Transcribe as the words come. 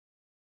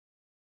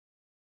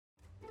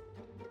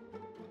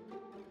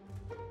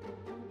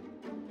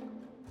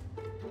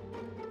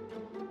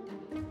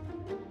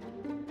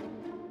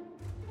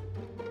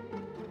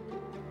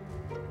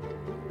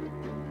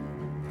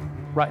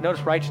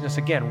notice righteousness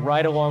again,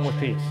 right along with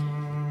peace.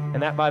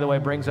 And that, by the way,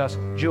 brings us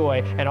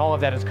joy, and all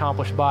of that is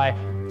accomplished by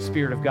the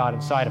Spirit of God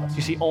inside of us.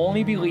 You see,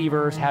 only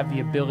believers have the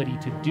ability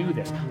to do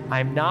this.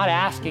 I'm not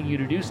asking you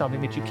to do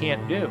something that you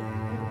can't do.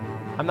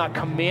 I'm not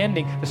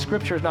commanding, the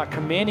Scripture is not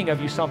commanding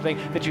of you something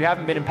that you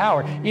haven't been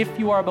empowered. If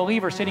you are a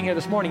believer sitting here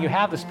this morning, you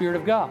have the Spirit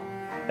of God.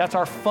 That's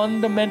our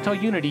fundamental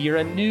unity. You're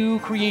a new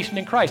creation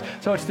in Christ.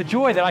 So it's the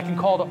joy that I can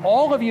call to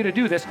all of you to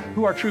do this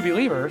who are true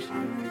believers,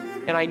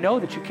 and I know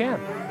that you can.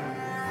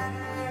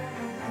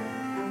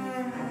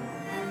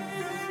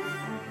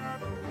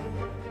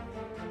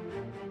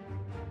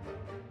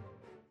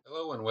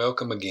 Hello and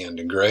welcome again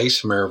to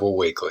Grace Maryville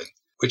Weekly,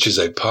 which is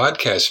a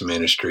podcast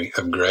ministry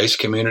of Grace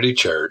Community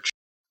Church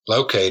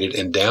located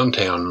in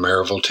downtown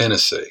Maryville,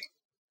 Tennessee.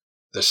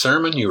 The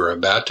sermon you are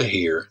about to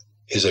hear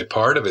is a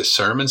part of a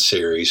sermon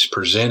series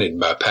presented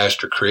by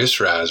Pastor Chris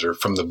Reiser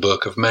from the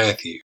book of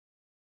Matthew.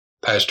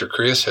 Pastor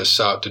Chris has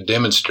sought to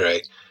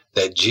demonstrate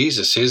that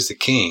Jesus is the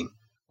King,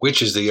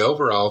 which is the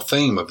overall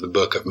theme of the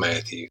book of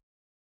Matthew.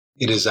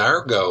 It is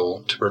our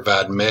goal to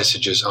provide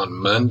messages on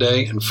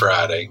Monday and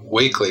Friday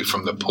weekly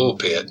from the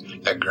pulpit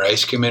at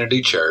Grace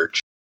Community Church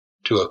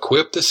to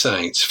equip the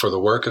saints for the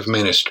work of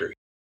ministry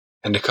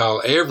and to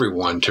call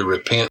everyone to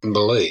repent and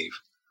believe.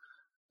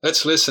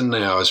 Let's listen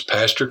now as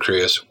Pastor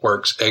Chris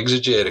works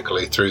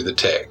exegetically through the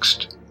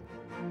text.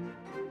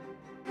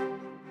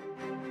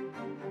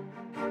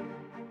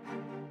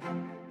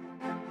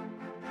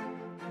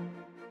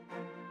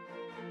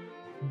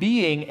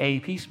 Being a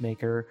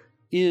peacemaker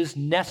is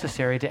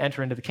necessary to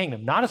enter into the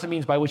kingdom, not as a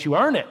means by which you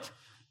earn it,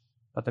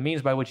 but the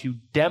means by which you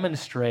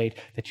demonstrate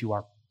that you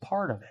are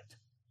part of it.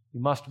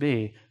 You must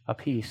be a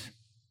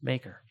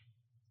peacemaker.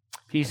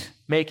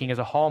 Peacemaking is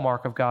a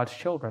hallmark of God's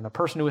children. A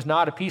person who is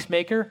not a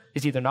peacemaker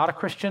is either not a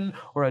Christian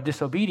or a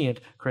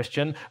disobedient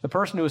Christian. The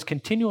person who is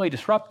continually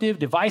disruptive,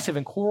 divisive,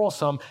 and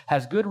quarrelsome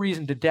has good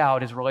reason to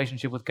doubt his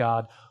relationship with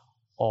God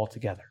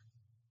altogether.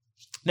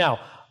 Now,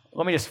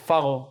 let me just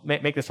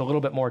make this a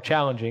little bit more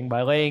challenging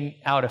by laying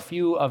out a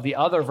few of the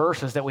other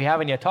verses that we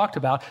haven't yet talked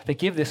about that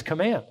give this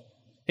command.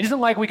 It isn't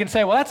like we can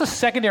say, well, that's a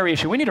secondary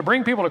issue. We need to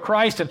bring people to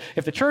Christ, and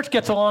if the church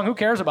gets along, who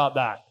cares about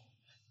that?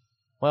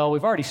 Well,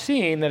 we've already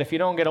seen that if you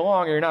don't get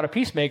along or you're not a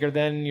peacemaker,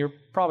 then you're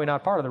probably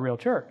not part of the real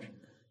church.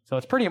 So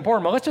it's pretty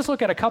important. But let's just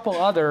look at a couple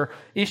other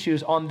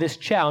issues on this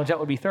challenge. That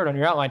would be third on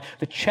your outline,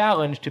 the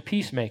challenge to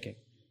peacemaking.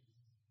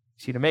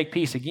 See, to make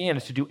peace again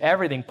is to do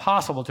everything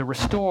possible to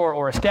restore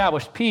or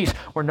establish peace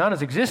where none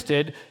has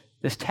existed.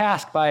 This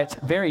task, by its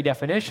very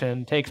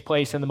definition, takes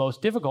place in the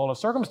most difficult of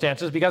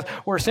circumstances because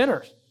we're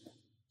sinners.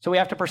 So we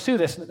have to pursue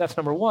this. That's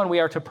number one. We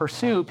are to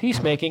pursue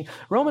peacemaking.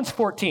 Romans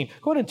 14.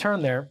 Go ahead and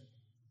turn there.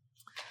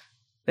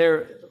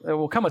 There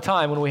will come a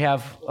time when we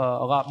have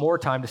a lot more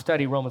time to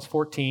study Romans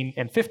 14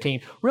 and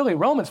 15. Really,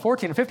 Romans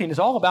 14 and 15 is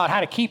all about how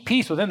to keep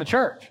peace within the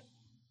church.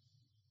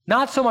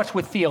 Not so much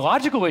with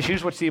theological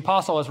issues, which the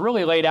apostle has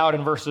really laid out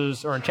in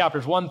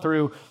chapters 1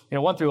 through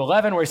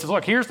 11, where he says,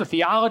 look, here's the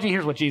theology,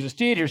 here's what Jesus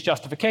did, here's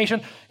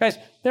justification. Guys,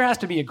 there has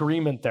to be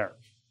agreement there.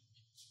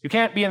 You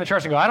can't be in the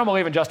church and go, I don't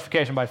believe in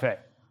justification by faith.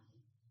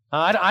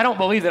 I don't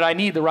believe that I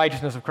need the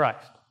righteousness of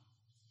Christ.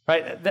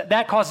 Right?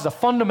 That causes a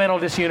fundamental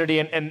disunity,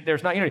 and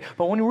there's not unity.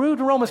 But when you read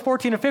Romans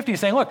 14 and 15,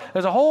 saying, look,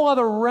 there's a whole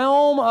other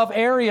realm of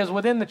areas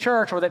within the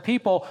church or that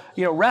people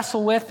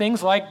wrestle with,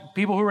 things like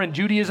people who were in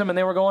Judaism and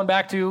they were going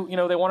back to,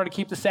 they wanted to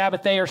keep the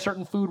Sabbath day or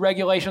certain food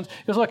regulations.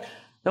 Because look,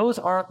 those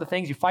aren't the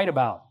things you fight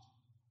about.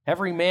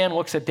 Every man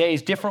looks at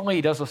days differently.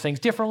 He does those things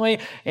differently.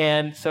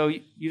 And so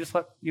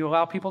you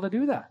allow people to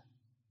do that.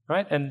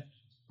 Right? And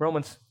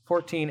Romans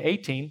 14,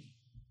 18,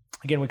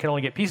 again, we can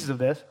only get pieces of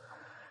this.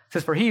 It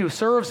says, for he who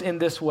in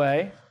this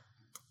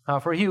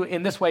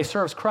way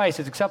serves Christ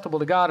is acceptable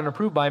to God and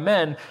approved by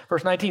men.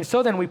 Verse 19,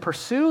 so then we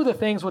pursue the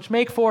things which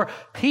make for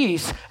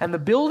peace and the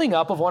building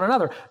up of one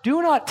another.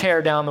 Do not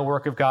tear down the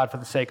work of God for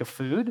the sake of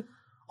food.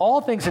 All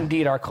things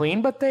indeed are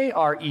clean, but they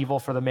are evil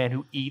for the man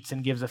who eats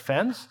and gives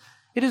offense.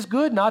 It is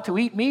good not to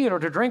eat meat or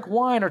to drink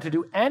wine or to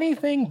do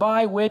anything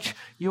by which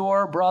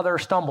your brother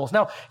stumbles.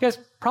 Now, guys,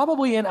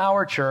 probably in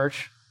our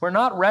church, we're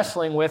not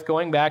wrestling with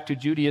going back to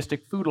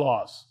Judaistic food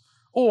laws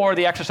or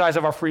the exercise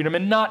of our freedom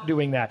in not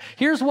doing that.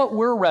 Here's what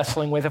we're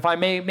wrestling with, if I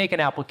may make an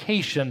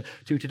application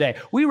to today.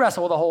 We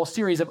wrestle with a whole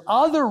series of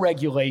other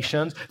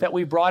regulations that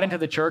we brought into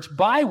the church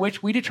by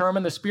which we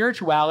determine the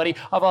spirituality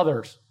of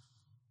others.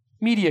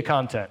 Media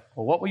content.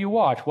 Well, what will you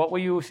watch? What will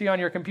you see on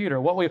your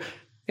computer?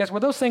 Guys, where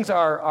those things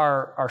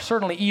are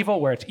certainly evil,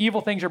 where it's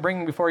evil things you're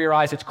bringing before your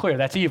eyes, it's clear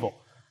that's evil.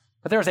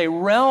 But there's a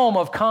realm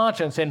of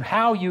conscience in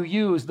how you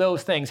use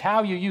those things,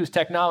 how you use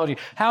technology,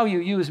 how you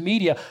use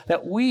media,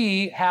 that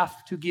we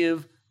have to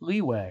give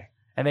leeway.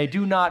 And they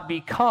do not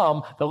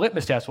become the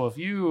litmus test. Well, if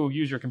you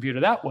use your computer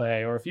that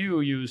way, or if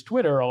you use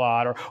Twitter a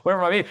lot, or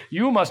whatever it might be,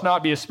 you must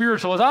not be as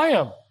spiritual as I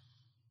am.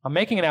 I'm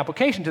making an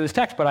application to this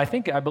text, but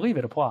I believe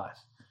it applies.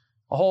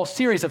 A whole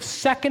series of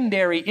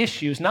secondary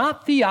issues,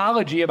 not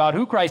theology about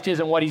who Christ is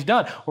and what he's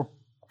done. We're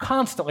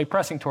constantly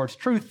pressing towards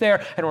truth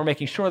there, and we're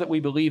making sure that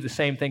we believe the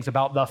same things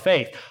about the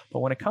faith. But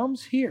when it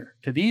comes here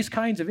to these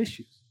kinds of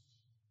issues,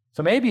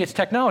 So maybe it's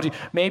technology.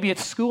 Maybe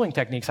it's schooling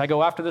techniques. I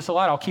go after this a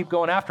lot. I'll keep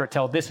going after it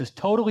till this is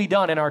totally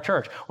done in our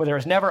church, where there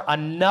is never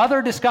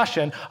another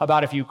discussion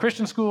about if you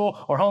Christian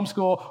school or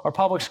homeschool or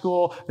public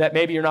school, that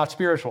maybe you're not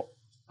spiritual.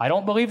 I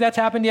don't believe that's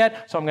happened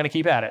yet, so I'm going to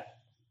keep at it.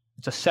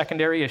 It's a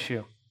secondary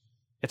issue.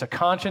 It's a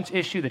conscience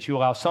issue that you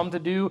allow some to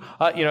do,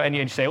 and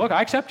you say, look,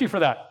 I accept you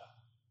for that.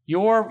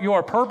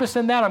 Your purpose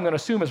in that, I'm going to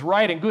assume, is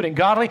right and good and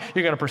godly.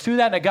 You're going to pursue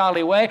that in a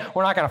godly way.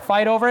 We're not going to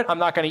fight over it. I'm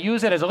not going to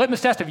use it as a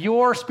litmus test of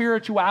your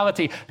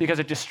spirituality because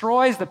it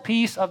destroys the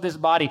peace of this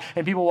body.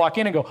 And people walk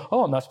in and go,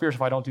 oh, I'm not spiritual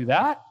if I don't do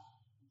that.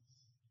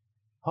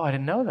 Oh, I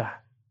didn't know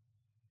that.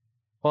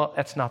 Well,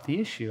 that's not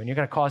the issue. And you're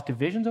going to cause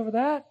divisions over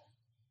that?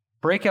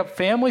 Break up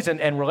families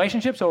and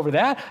relationships over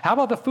that? How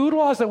about the food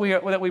laws that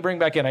we bring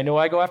back in? I know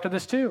I go after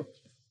this too.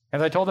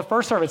 As I told the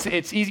first service,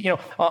 it's easy,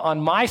 on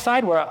my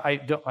side where I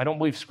don't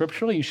believe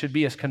scripturally you should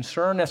be as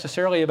concerned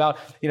necessarily about,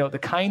 the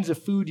kinds of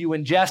food you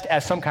ingest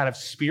as some kind of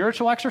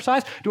spiritual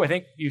exercise. Do I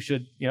think you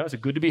should, is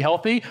it good to be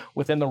healthy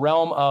within the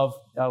realm of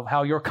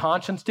how your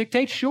conscience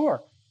dictates?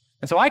 Sure.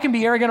 And so I can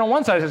be arrogant on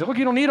one side. I say, look,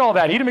 you don't need all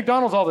that. Eat at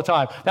McDonald's all the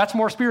time. That's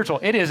more spiritual.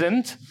 It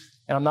isn't.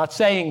 And I'm not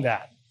saying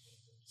that.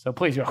 So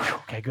please,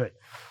 okay, good.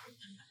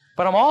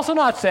 But I'm also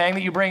not saying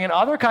that you bring in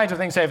other kinds of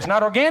things. Say, if it's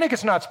not organic,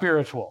 it's not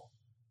spiritual.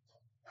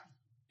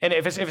 And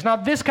if it's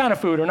not this kind of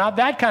food or not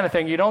that kind of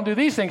thing, you don't do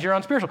these things, you're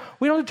unspiritual.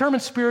 We don't determine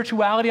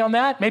spirituality on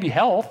that. Maybe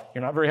health.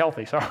 You're not very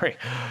healthy, sorry.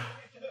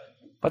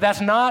 But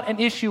that's not an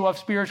issue of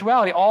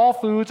spirituality. All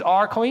foods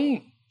are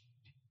clean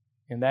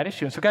in that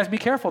issue. And so guys, be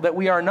careful that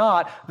we are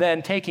not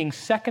then taking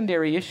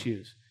secondary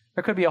issues.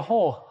 There could be a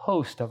whole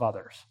host of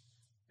others.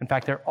 In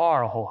fact, there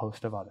are a whole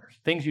host of others.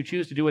 Things you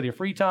choose to do with your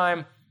free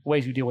time,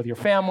 ways you deal with your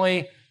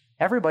family.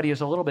 Everybody is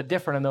a little bit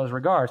different in those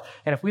regards.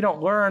 And if we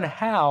don't learn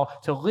how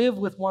to live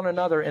with one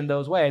another in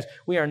those ways,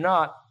 we are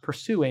not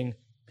pursuing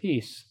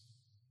peace.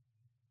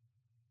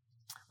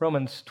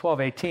 Romans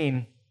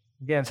 12:18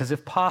 again says,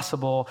 if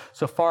possible,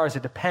 so far as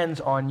it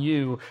depends on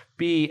you,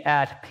 be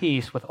at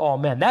peace with all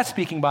men. That's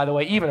speaking, by the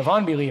way, even of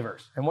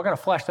unbelievers. And we're going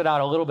to flesh that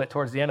out a little bit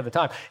towards the end of the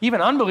time. Even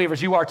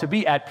unbelievers you are to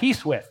be at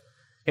peace with.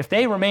 If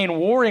they remain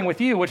warring with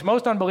you, which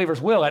most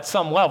unbelievers will at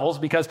some levels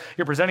because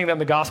you're presenting them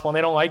the gospel and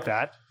they don't like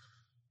that.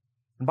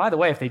 And by the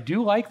way, if they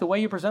do like the way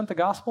you present the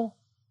gospel,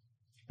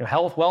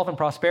 health, wealth, and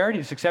prosperity,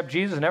 just accept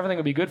Jesus and everything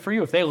will be good for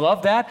you. If they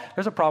love that,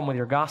 there's a problem with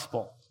your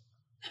gospel.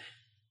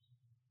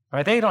 All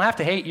right, they don't have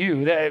to hate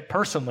you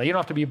personally. You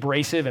don't have to be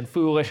abrasive and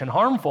foolish and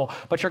harmful,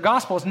 but your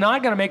gospel is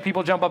not going to make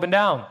people jump up and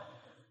down.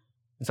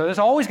 And so there's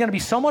always going to be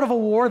somewhat of a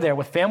war there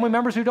with family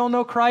members who don't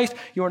know Christ.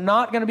 You are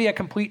not going to be at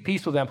complete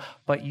peace with them,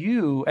 but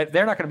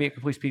they're not going to be at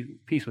complete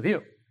peace with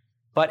you.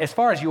 But as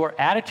far as your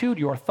attitude,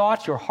 your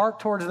thoughts, your heart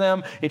towards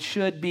them, it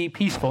should be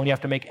peaceful, and you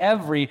have to make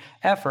every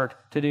effort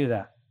to do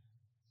that.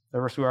 The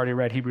verse we already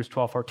read, Hebrews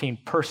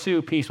 12:14,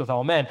 pursue peace with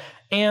all men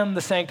and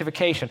the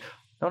sanctification.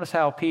 Notice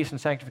how peace and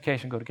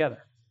sanctification go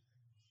together.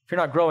 If you're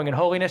not growing in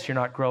holiness, you're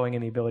not growing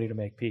in the ability to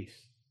make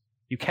peace.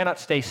 You cannot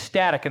stay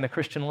static in the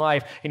Christian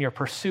life in your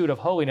pursuit of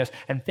holiness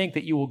and think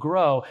that you will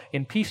grow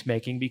in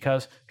peacemaking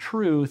because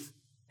truth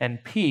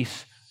and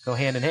peace go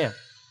hand in hand.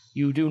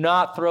 You do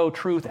not throw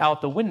truth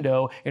out the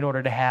window in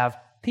order to have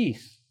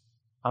peace.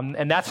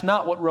 And that's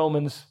not what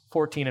Romans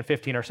 14 and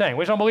 15 are saying.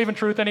 We just don't believe in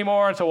truth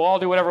anymore, and so we'll all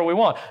do whatever we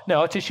want.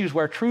 No, it's issues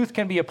where truth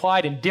can be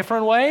applied in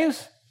different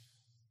ways.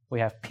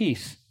 We have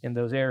peace in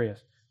those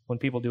areas when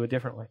people do it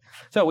differently.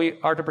 So we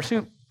are to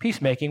pursue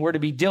peacemaking. We're to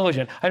be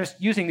diligent. I'm just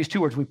using these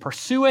two words. We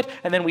pursue it,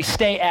 and then we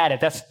stay at it.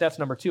 That's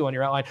number 2 on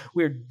your outline.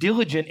 We're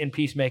diligent in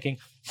peacemaking.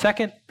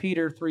 2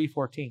 Peter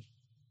 3:14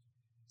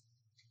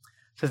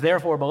 says,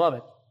 therefore,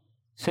 beloved,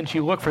 since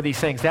you look for these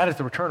things, that is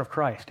the return of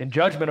Christ, in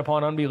judgment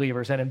upon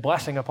unbelievers and in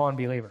blessing upon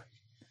believers.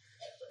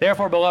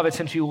 Therefore, beloved,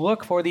 since you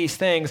look for these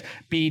things,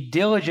 be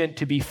diligent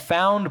to be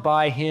found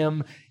by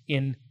him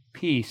in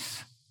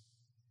peace,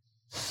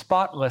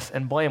 spotless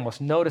and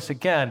blameless. Notice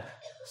again,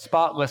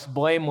 spotless,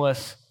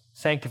 blameless,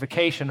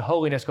 sanctification,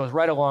 holiness goes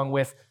right along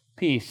with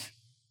peace.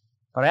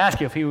 But I ask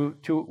you, if he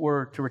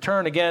were to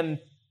return again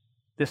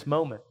this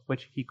moment,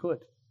 which he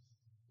could,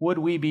 would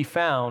we be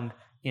found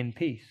in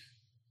peace?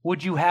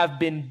 Would you have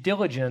been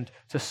diligent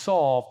to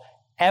solve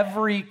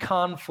every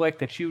conflict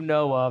that you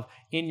know of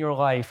in your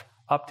life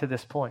up to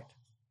this point?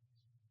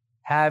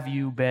 Have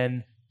you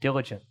been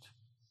diligent?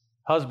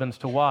 Husbands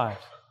to wives,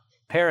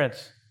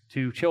 parents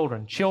to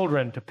children,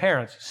 children to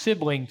parents,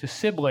 sibling to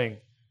sibling,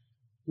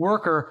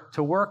 worker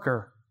to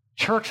worker,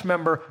 church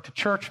member to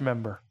church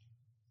member.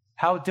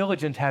 How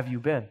diligent have you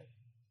been?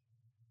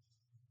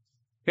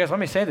 Guys, let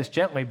me say this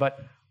gently, but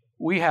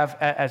we have,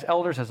 as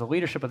elders, as the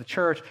leadership of the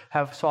church,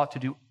 have sought to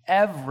do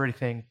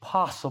everything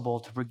possible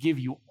to give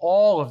you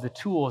all of the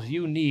tools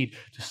you need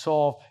to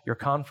solve your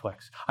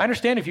conflicts. I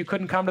understand if you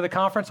couldn't come to the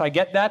conference, I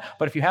get that,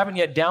 but if you haven't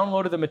yet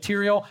downloaded the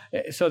material,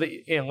 so that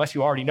unless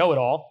you already know it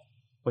all,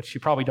 which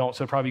you probably don't,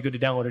 so it'd probably be good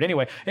to download it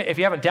anyway. If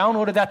you haven't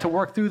downloaded that to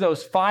work through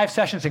those 5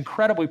 sessions,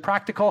 incredibly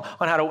practical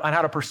on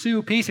how to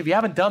pursue peace, if you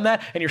haven't done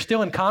that and you're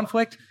still in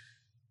conflict,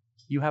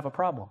 you have a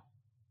problem.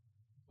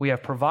 We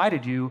have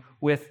provided you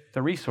with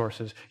the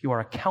resources. You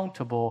are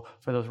accountable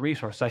for those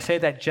resources. I say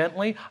that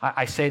gently.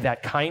 I say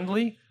that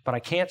kindly, but I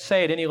can't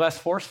say it any less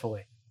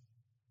forcefully.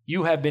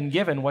 You have been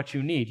given what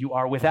you need. You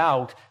are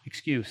without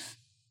excuse.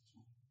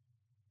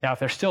 Now, if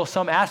there's still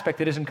some aspect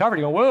that isn't covered,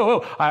 you go,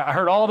 whoa, I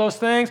heard all of those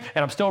things,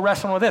 and I'm still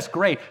wrestling with this.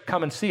 Great,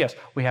 come and see us.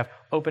 We have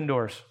open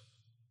doors.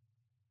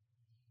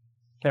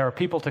 There are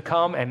people to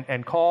come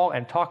and call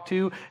and talk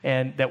to,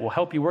 and that will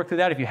help you work through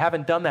that. If you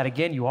haven't done that,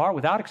 again, you are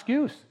without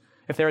excuse.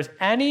 If there is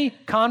any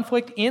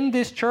conflict in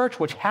this church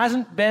which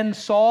hasn't been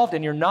solved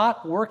and you're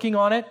not working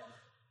on it,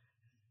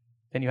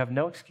 then you have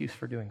no excuse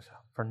for doing so,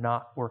 for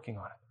not working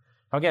on it.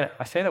 Now, again,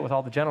 I say that with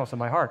all the gentleness in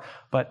my heart,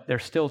 but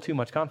there's still too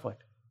much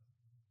conflict.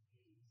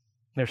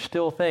 There's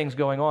still things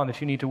going on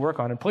that you need to work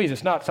on. And please,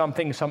 it's not some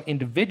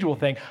individual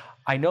thing.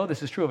 I know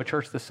this is true of a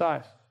church this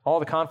size. All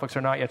the conflicts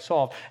are not yet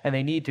solved, and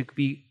they need to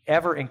be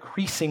ever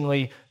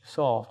increasingly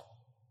solved.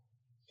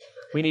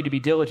 We need to be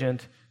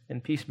diligent in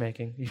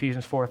peacemaking.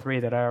 Ephesians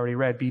 4:3 that I already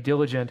read. Be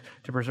diligent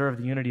to preserve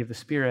the unity of the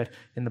Spirit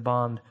in the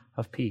bond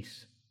of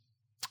peace.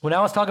 Well,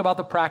 now let's talk about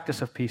the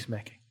practice of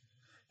peacemaking.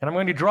 And I'm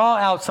going to draw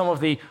out some of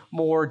the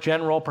more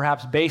general,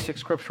 perhaps basic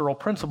scriptural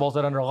principles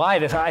that underlie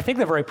this. I think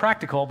they're very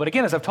practical, but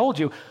again, as I've told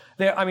you,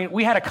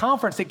 we had a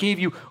conference that gave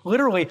you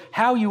literally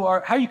how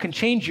you can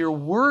change your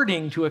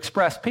wording to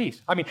express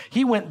peace.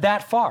 He went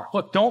that far.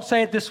 Look, don't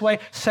say it this way,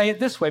 say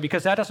it this way,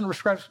 because that doesn't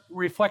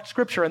reflect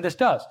Scripture, and this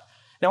does.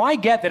 Now, I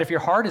get that if your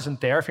heart isn't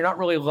there, if you're not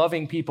really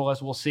loving people,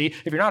 as we'll see,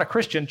 if you're not a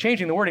Christian,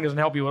 changing the wording doesn't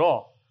help you at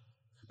all.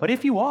 But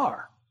if you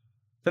are,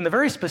 then the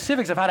very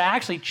specifics of how to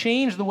actually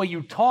change the way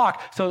you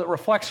talk so that it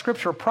reflects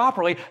Scripture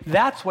properly,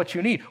 that's what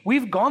you need.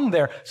 We've gone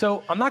there.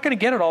 So I'm not going to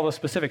get at all the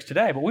specifics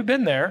today, but we've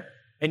been there,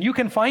 and you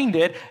can find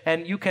it,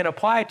 and you can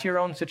apply it to your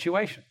own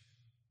situation.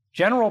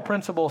 General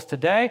principles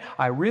today,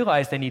 I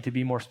realize they need to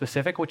be more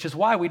specific, which is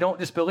why we don't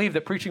just believe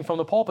that preaching from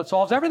the pulpit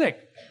solves everything.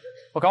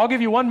 Look, I'll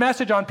give you one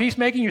message on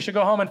peacemaking, you should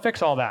go home and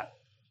fix all that.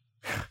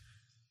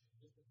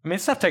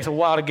 This stuff takes a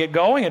while to get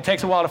going, and it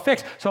takes a while to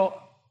fix.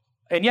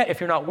 And yet,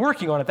 if you're not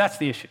working on it, that's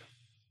the issue.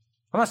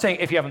 I'm not saying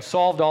if you haven't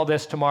solved all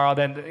this tomorrow,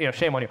 then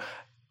shame on you.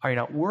 Are you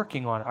not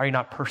working on it? Are you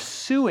not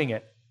pursuing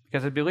it?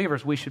 Because as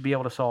believers, we should be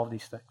able to solve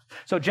these things.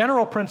 So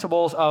general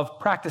principles of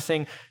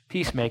practicing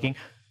peacemaking,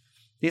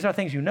 these are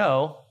things you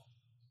know,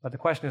 but the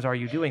question is, are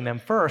you doing them?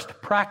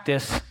 First,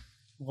 practice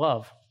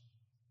love.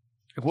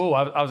 Whoa,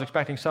 I was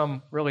expecting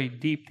some really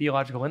deep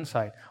theological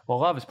insight. Well,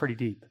 love is pretty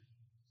deep.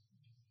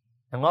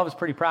 And love is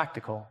pretty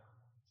practical.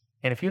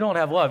 And if you don't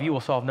have love, you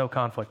will solve no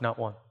conflict, not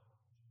one.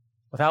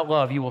 Without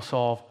love, you will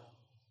solve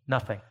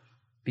nothing,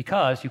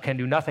 because you can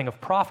do nothing of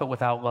profit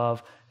without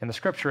love, and the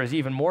Scripture is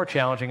even more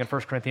challenging in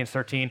 1 Corinthians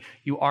 13.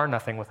 You are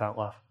nothing without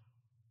love.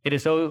 It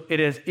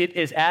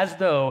is as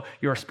though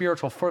your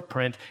spiritual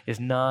footprint is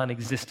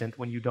non-existent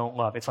when you don't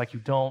love. It's like you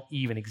don't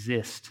even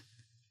exist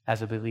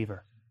as a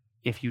believer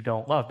if you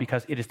don't love,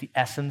 because it is the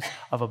essence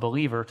of a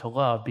believer to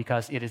love,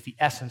 because it is the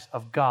essence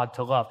of God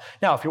to love.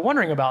 Now, if you're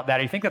wondering about that,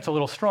 or you think that's a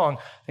little strong,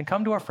 then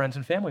come to our Friends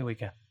and Family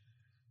Weekend.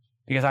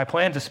 Because I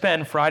plan to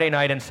spend Friday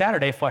night and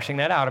Saturday fleshing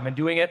that out. I've been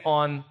doing it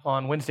on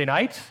Wednesday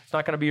nights. It's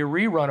not going to be a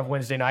rerun of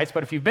Wednesday nights,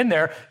 but if you've been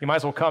there, you might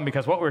as well come,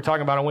 because what we were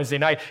talking about on Wednesday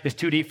night is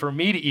too deep for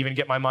me to even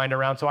get my mind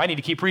around, so I need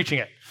to keep preaching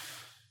it.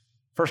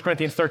 1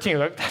 Corinthians 13,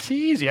 that's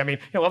easy.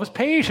 Love is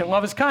patient,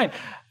 love is kind.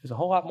 There's a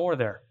whole lot more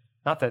there.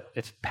 Not that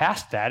it's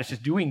past that, it's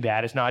just doing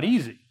that is not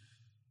easy.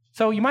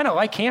 So you might not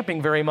like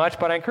camping very much,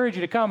 but I encourage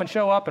you to come and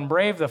show up and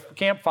brave the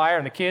campfire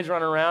and the kids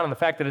running around and the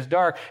fact that it's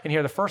dark and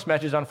hear the first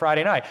message on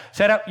Friday night.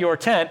 Set up your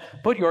tent,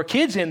 put your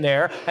kids in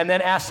there, and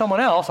then ask someone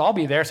else, I'll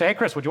be there, say, hey,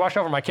 Chris, would you watch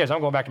over my kids?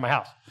 I'm going back to my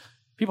house.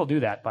 People do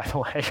that, by the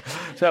way.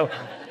 So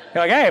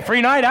you're like, hey,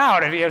 free night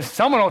out. If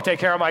someone will take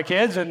care of my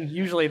kids, and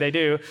usually they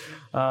do.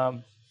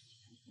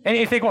 And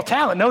you think, well,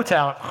 talent, no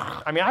talent.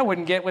 I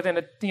wouldn't get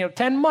within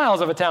 10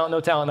 miles of a talent, no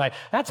talent night.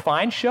 That's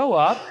fine. Show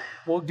up.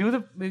 We'll do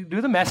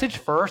the message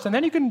first, and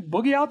then you can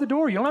boogie out the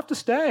door. You don't have to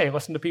stay and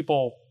listen to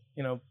people,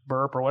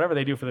 burp or whatever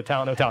they do for the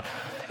talent, no talent.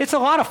 It's a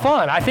lot of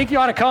fun. I think you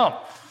ought to come.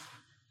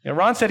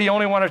 Ron said he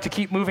only wanted to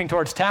keep moving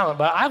towards talent,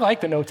 but I like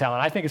the no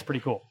talent. I think it's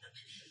pretty cool.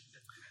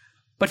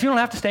 But you don't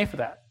have to stay for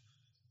that.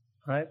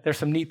 Right? There's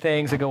some neat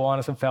things that go on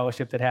and some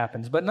fellowship that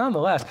happens. But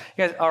nonetheless,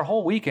 guys, our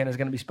whole weekend is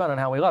going to be spent on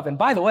how we love. And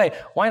by the way,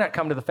 why not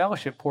come to the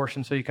fellowship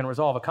portion so you can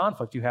resolve a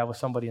conflict you have with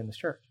somebody in this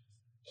church?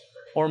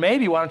 Or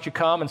maybe why don't you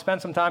come and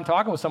spend some time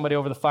talking with somebody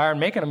over the fire and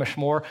making them a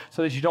s'more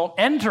so that you don't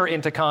enter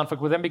into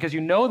conflict with them, because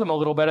you know them a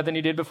little better than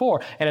you did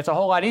before. And it's a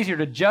whole lot easier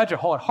to judge, a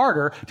whole lot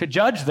harder to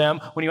judge them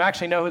when you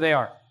actually know who they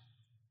are.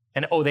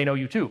 And they know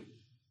you too.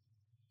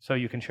 So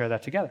you can share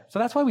that together. So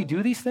that's why we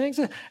do these things.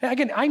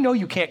 Again, I know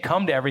you can't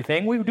come to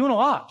everything. We're doing a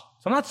lot.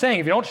 So I'm not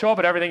saying if you don't show up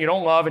at everything, you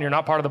don't love and you're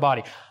not part of the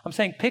body. I'm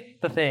saying pick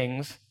the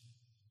things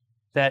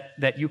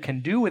that you can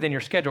do within your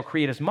schedule,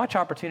 create as much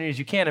opportunity as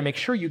you can, and make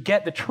sure you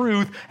get the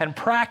truth and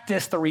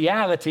practice the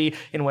reality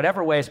in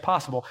whatever way is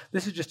possible.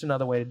 This is just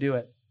another way to do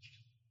it.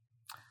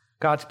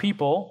 God's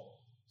people,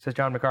 says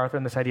John MacArthur,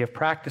 in this idea of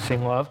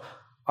practicing love,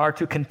 are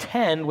to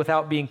contend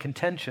without being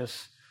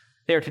contentious.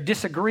 They are to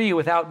disagree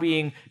without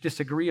being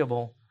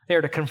disagreeable. They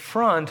are to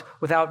confront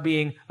without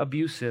being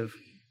abusive.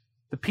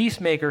 The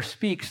peacemaker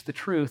speaks the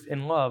truth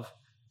in love.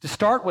 To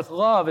start with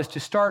love is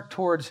to start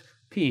towards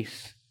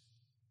peace.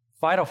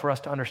 Vital for us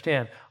to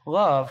understand.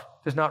 Love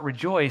does not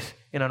rejoice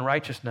in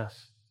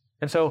unrighteousness.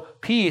 And so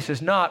peace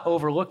is not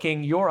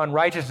overlooking your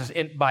unrighteousness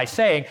by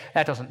saying,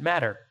 that doesn't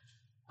matter.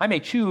 I may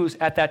choose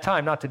at that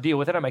time not to deal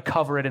with it. I may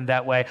cover it in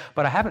that way,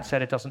 but I haven't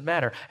said it doesn't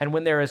matter. And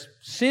when there is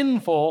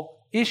sinful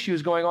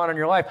issues going on in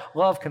your life,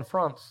 love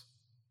confronts,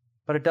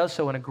 but it does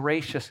so in a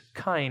gracious,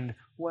 kind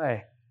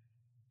way.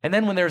 And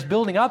then when there's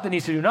building up that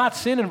needs to do not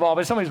sin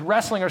involved, if somebody's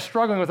wrestling or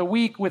struggling with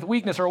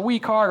weakness or a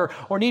weak heart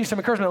or needing some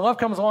encouragement, love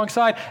comes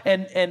alongside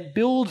and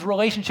builds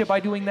relationship by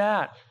doing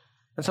that.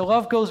 And so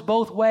love goes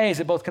both ways.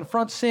 It both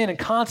confronts sin and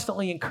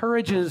constantly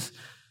encourages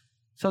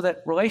so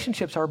that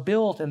relationships are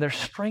built and they're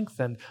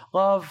strengthened.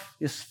 Love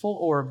is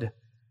full-orbed.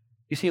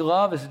 You see,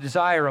 love is a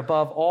desire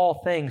above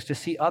all things to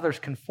see others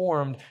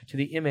conformed to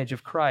the image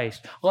of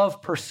Christ.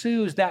 Love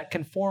pursues that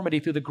conformity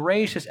through the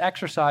gracious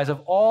exercise of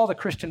all the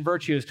Christian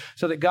virtues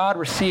so that God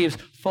receives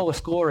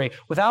fullest glory.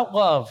 Without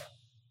love,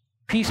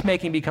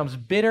 peacemaking becomes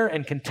bitter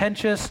and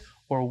contentious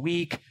or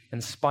weak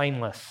and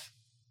spineless.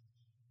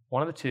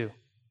 One of the two.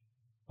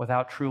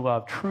 Without true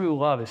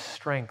love is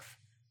strength.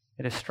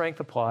 It is strength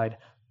applied.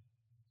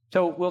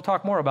 So we'll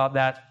talk more about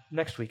that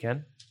next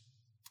weekend.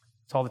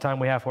 That's all the time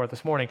we have for it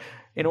this morning.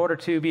 In order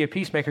to be a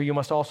peacemaker, you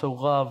must also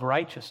love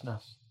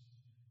righteousness.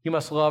 You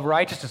must love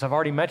righteousness. I've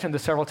already mentioned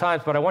this several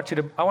times, but I want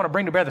to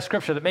bring to bear the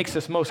scripture that makes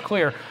this most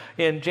clear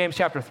in James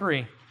chapter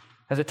 3,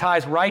 as it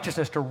ties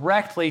righteousness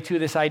directly to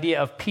this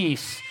idea of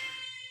peace.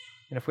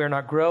 And if we are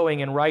not growing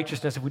in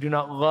righteousness, if we do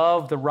not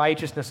love the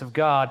righteousness of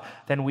God,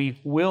 then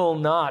we will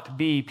not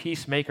be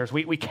peacemakers.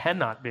 We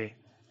cannot be.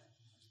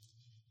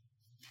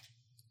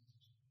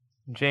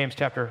 In James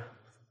chapter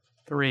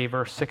 3,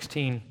 verse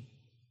 16,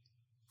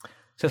 it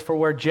says, "For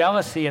where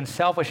jealousy and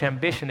selfish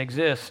ambition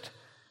exist,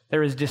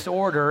 there is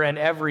disorder and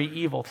every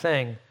evil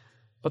thing.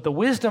 But the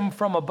wisdom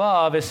from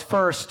above is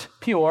first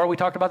pure." We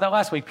talked about that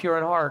last week, pure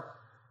in heart.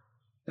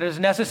 It is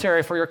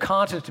necessary for your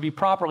conscience to be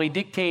properly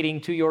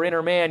dictating to your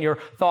inner man your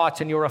thoughts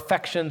and your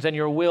affections and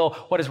your will,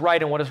 what is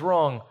right and what is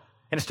wrong.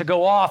 And it's to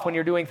go off when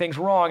you're doing things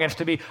wrong, and it's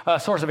to be a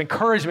source of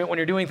encouragement when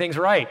you're doing things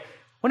right.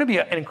 Wouldn't it be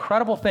an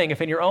incredible thing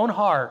if in your own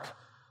heart,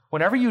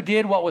 whenever you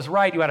did what was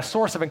right, you had a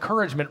source of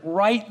encouragement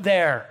right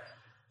there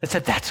that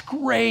said, "That's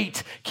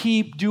great,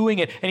 keep doing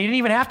it." And you didn't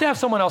even have to have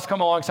someone else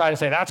come alongside and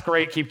say, "That's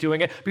great, keep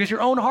doing it," because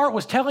your own heart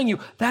was telling you,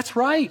 "That's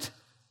right."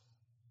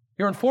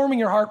 You're informing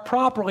your heart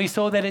properly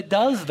so that it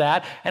does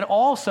that, and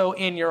also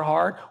in your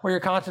heart where your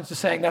conscience is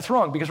saying that's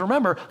wrong. Because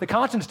remember, the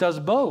conscience does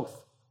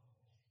both.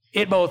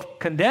 It both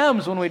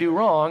condemns when we do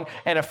wrong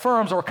and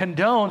affirms or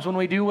condones when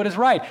we do what is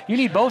right. You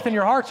need both in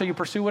your heart so you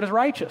pursue what is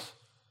righteous.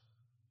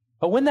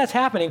 But when that's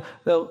happening,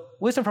 the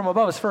wisdom from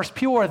above is first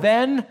pure,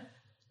 then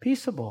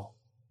peaceable.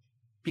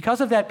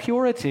 Because of that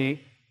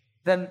purity,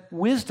 then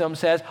wisdom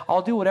says,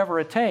 I'll do whatever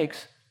it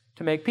takes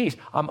to make peace.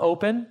 I'm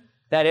open.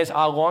 That is,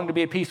 I'll long to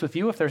be at peace with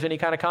you if there's any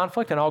kind of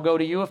conflict, and I'll go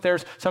to you if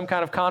there's some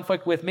kind of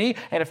conflict with me.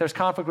 And if there's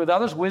conflict with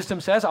others,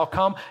 wisdom says, I'll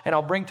come and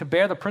I'll bring to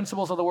bear the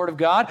principles of the Word of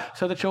God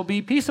so that you'll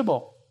be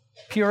peaceable.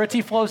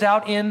 Purity flows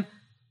out in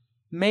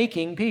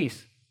making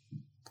peace.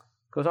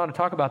 Goes on to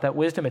talk about that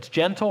wisdom. It's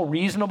gentle,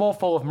 reasonable,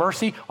 full of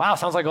mercy. Wow,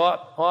 sounds like a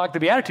lot like the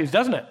Beatitudes,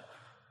 doesn't it?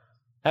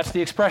 That's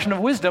the expression of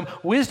wisdom.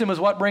 Wisdom is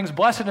what brings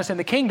blessedness in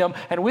the kingdom,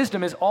 and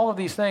wisdom is all of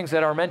these things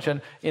that are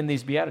mentioned in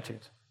these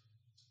Beatitudes.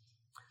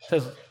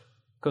 It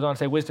goes on to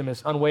say wisdom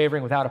is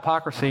unwavering, without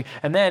hypocrisy.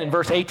 And then in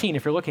verse 18,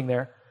 if you're looking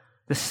there,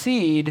 the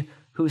seed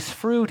whose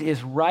fruit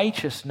is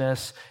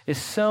righteousness is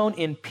sown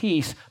in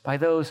peace by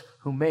those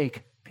who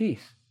make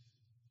peace.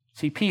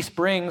 See, peace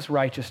brings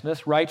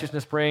righteousness.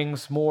 Righteousness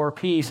brings more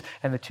peace,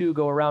 and the two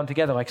go around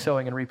together like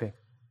sowing and reaping.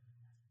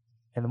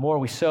 And the more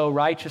we sow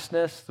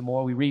righteousness, the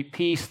more we reap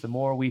peace. The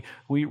more we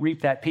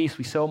reap that peace,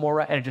 we sow more,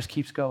 and it just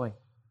keeps going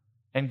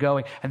and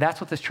going. And that's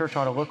what this church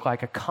ought to look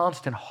like, a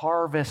constant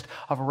harvest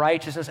of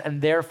righteousness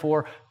and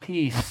therefore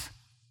peace.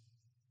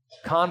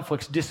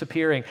 Conflicts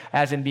disappearing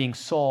as in being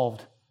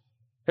solved.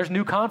 There's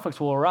new conflicts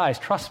will arise,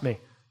 trust me.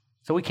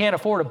 So we can't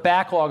afford a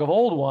backlog of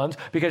old ones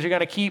because you're going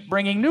to keep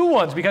bringing new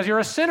ones because you're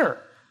a sinner.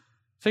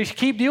 So you should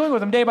keep dealing with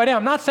them day by day.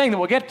 I'm not saying that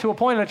we'll get to a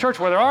point in the church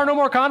where there are no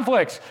more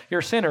conflicts.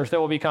 You're sinners,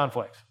 there will be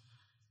conflicts.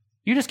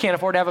 You just can't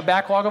afford to have a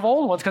backlog of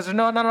old ones because there's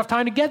not enough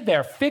time to get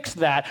there. Fix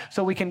that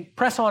so we can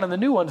press on in the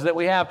new ones that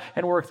we have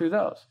and work through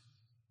those.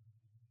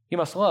 You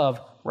must love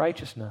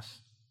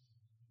righteousness.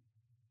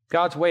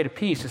 God's way to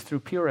peace is through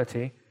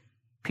purity.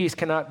 Peace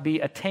cannot be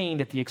attained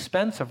at the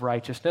expense of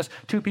righteousness.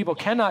 Two people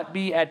cannot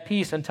be at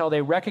peace until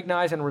they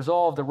recognize and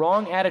resolve the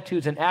wrong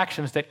attitudes and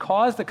actions that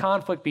cause the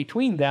conflict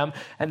between them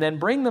and then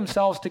bring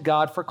themselves to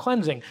God for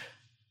cleansing.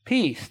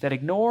 Peace that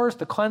ignores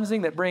the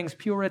cleansing that brings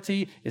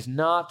purity is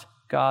not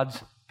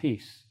God's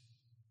peace.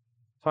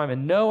 So I'm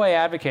in no way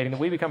advocating that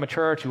we become a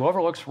church who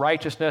overlooks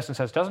righteousness and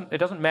says it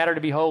doesn't matter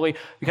to be holy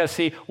because,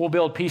 see, we'll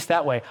build peace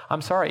that way.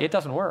 I'm sorry, it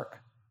doesn't work.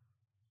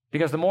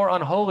 Because the more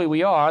unholy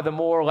we are, the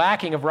more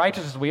lacking of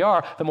righteousness we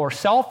are, the more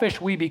selfish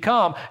we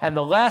become, and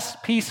the less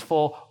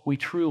peaceful we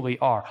truly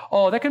are.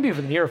 Oh, that can be a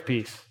veneer of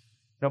peace.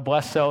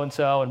 Bless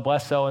so-and-so and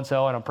bless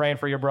so-and-so, and I'm praying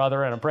for your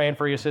brother and I'm praying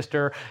for your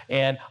sister.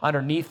 And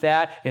underneath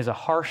that is a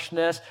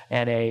harshness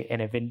and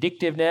a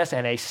vindictiveness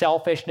and a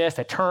selfishness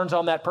that turns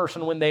on that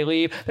person when they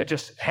leave, that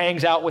just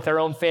hangs out with their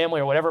own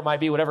family or whatever it might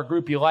be, whatever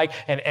group you like,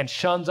 and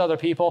shuns other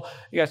people.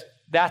 Because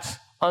that's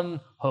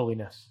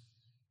unholiness.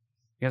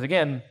 Because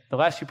again, the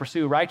less you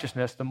pursue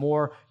righteousness, the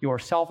more your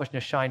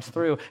selfishness shines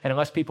through. And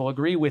unless people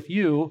agree with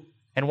you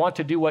and want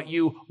to do what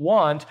you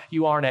want,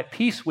 you aren't at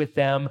peace with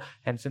them.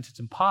 And since it's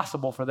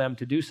impossible for them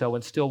to do so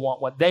and still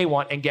want what they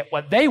want and get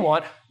what they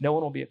want, no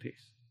one will be at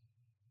peace.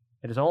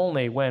 It is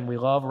only when we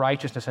love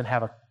righteousness and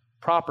have a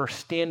proper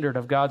standard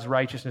of God's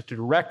righteousness to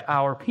direct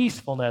our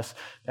peacefulness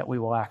that we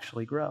will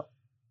actually grow.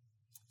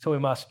 So we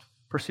must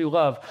pursue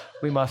love.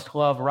 We must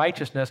love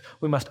righteousness.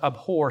 We must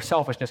abhor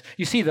selfishness.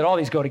 You see that all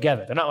these go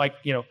together. They're not like,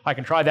 I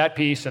can try that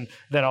piece and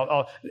then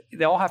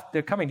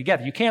they're coming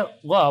together. You can't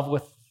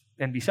love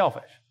and be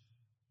selfish.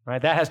 Right?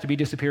 That has to be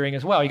disappearing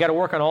as well. You got to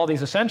work on all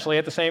these essentially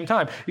at the same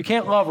time. You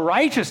can't love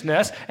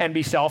righteousness and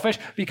be selfish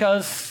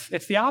because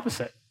it's the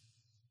opposite.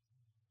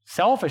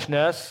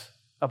 Selfishness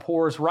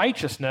abhors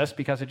righteousness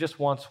because it just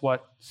wants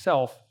what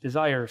self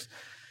desires.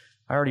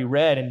 I already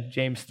read in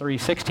James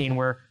 3:16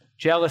 where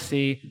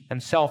jealousy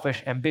and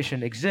selfish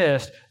ambition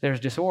exist, there's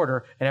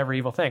disorder in every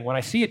evil thing. When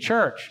I see a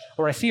church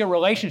or I see a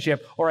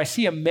relationship or I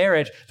see a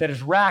marriage that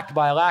is racked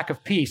by a lack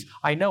of peace,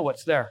 I know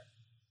what's there.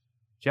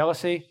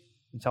 Jealousy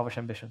and selfish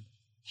ambition.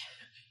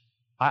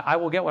 I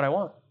will get what I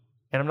want,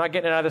 and I'm not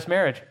getting it out of this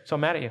marriage, so I'm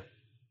mad at you.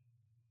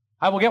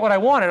 I will get what I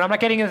want, and I'm not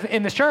getting it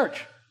in this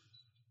church,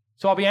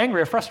 so I'll be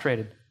angry or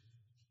frustrated,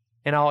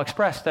 and I'll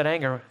express that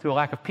anger through a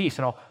lack of peace,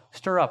 and I'll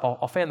stir up,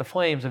 I'll fan the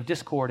flames of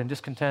discord and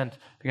discontent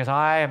because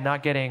I am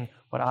not getting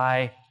what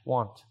I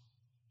want.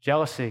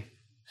 Jealousy,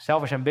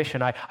 selfish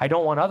ambition. I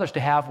don't want others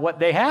to have what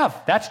they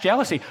have. That's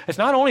jealousy. It's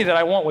not only that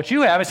I want what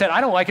you have, it's that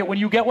I don't like it when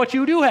you get what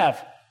you do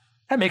have.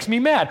 That makes me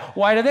mad.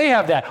 Why do they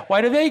have that?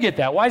 Why do they get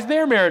that? Why is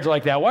their marriage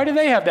like that? Why do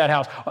they have that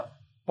house?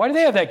 Why do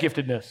they have that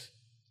giftedness?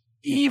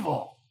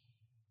 Evil.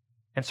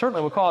 And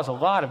certainly will cause a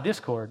lot of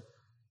discord.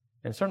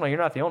 And certainly you're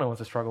not the only ones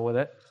to struggle with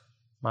it.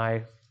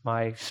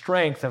 My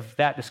strength of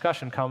that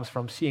discussion comes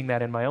from seeing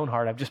that in my own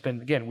heart.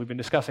 We've been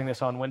discussing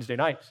this on Wednesday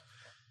nights.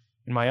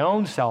 In my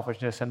own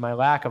selfishness and my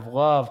lack of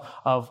love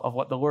of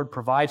what the Lord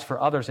provides for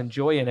others and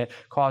joy in it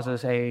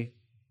causes a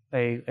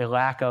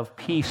lack of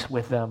peace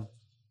with them.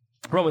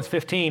 Romans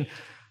 15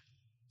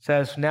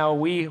 says,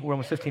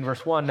 Romans 15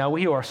 verse 1, now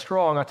we who are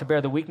strong ought to bear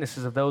the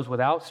weaknesses of those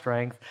without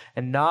strength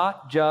and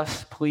not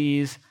just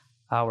please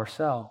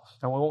ourselves.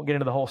 Now we won't get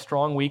into the whole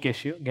strong, weak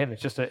issue. Again,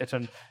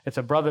 it's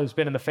a brother who's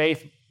been in the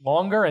faith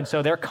longer, and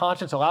so their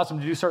conscience allows them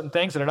to do certain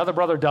things that another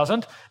brother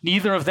doesn't,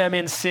 neither of them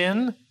in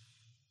sin.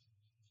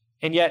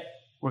 And yet,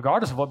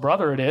 regardless of what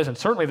brother it is, and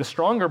certainly the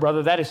stronger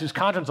brother, that is, whose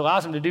conscience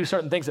allows him to do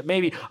certain things that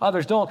maybe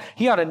others don't,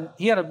 he ought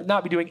to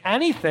not be doing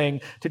anything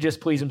to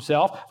just please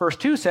himself. Verse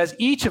 2 says,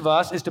 each of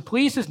us is to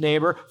please his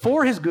neighbor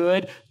for his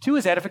good, to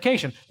his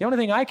edification. The only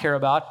thing I care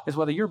about is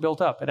whether you're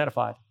built up and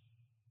edified.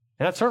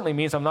 And that certainly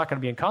means I'm not going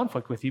to be in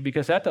conflict with you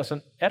because that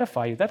doesn't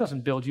edify you. That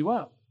doesn't build you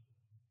up.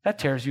 That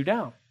tears you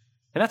down.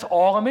 And that's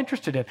all I'm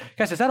interested in.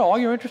 Guys, is that all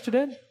you're interested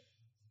in?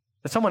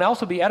 That someone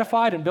else will be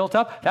edified and built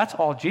up? That's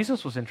all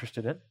Jesus was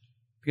interested in.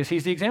 Because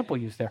he's the example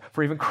used there.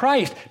 For even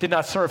Christ did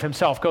not serve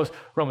himself, goes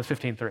Romans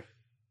 15:3.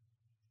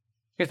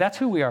 Because that's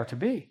who we are to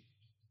be.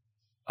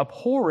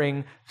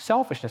 Abhorring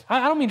selfishness.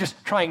 I don't mean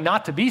just trying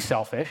not to be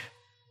selfish.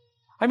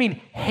 I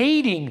mean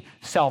hating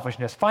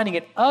selfishness, finding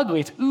it ugly.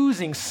 It's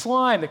oozing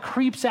slime that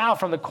creeps out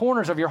from the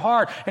corners of your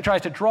heart and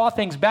tries to draw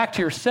things back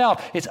to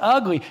yourself. It's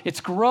ugly.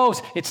 It's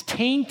gross. It's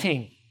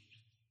tainting.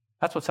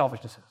 That's what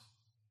selfishness is.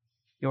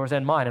 Yours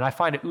and mine. And I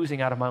find it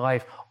oozing out of my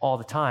life all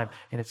the time.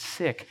 And it's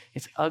sick.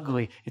 It's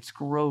ugly. It's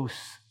gross.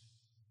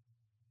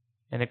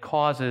 And it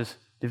causes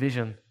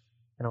division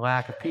and a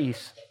lack of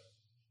peace.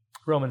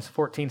 Romans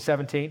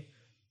 14:17.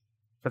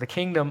 For the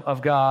kingdom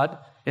of God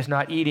is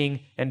not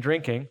eating and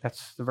drinking.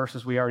 That's the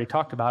verses we already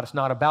talked about. It's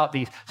not about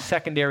these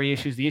secondary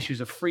issues, the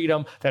issues of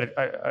freedom that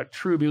a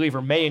true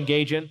believer may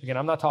engage in. Again,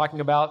 I'm not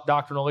talking about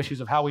doctrinal issues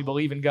of how we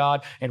believe in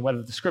God and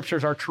whether the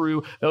scriptures are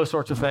true, those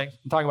sorts of things.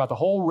 I'm talking about the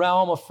whole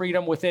realm of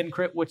freedom within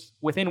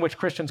which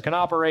Christians can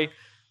operate.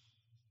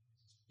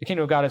 The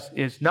kingdom of God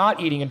is not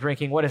eating and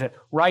drinking. What is it?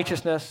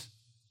 Righteousness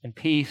and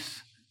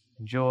peace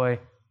and joy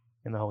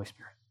in the Holy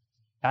Spirit.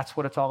 That's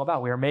what it's all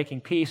about. We are making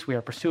peace. We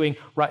are pursuing,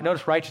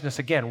 notice righteousness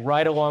again,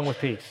 right along with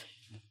peace.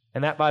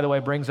 And that, by the way,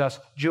 brings us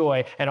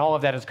joy, and all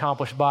of that is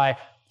accomplished by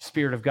the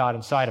Spirit of God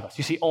inside of us.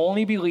 You see,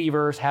 only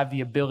believers have the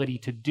ability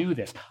to do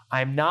this.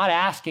 I'm not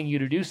asking you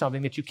to do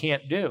something that you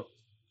can't do.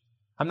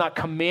 I'm not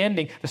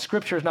commanding, the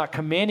Scripture is not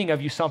commanding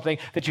of you something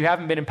that you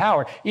haven't been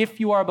empowered.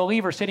 If you are a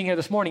believer sitting here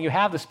this morning, you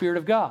have the Spirit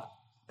of God.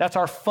 That's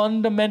our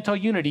fundamental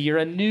unity. You're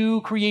a new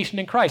creation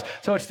in Christ.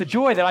 So it's the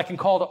joy that I can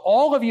call to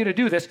all of you to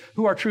do this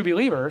who are true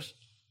believers.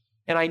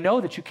 And I know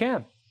that you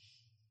can,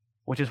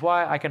 which is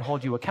why I can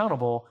hold you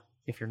accountable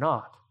if you're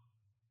not.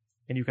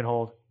 And you can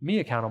hold me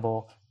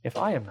accountable if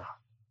I am not.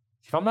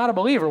 If I'm not a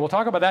believer, we'll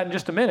talk about that in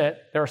just a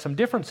minute. There are some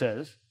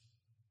differences.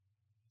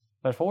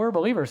 But if we're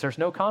believers, there's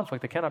no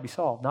conflict that cannot be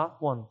solved,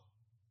 not one.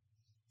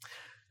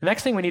 The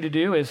next thing we need to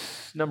do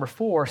is, number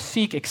 4,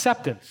 seek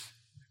acceptance.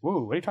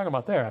 Ooh, what are you talking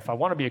about there? If I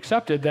want to be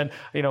accepted, then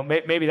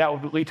maybe that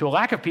would lead to a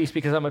lack of peace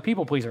because I'm a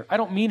people pleaser. I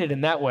don't mean it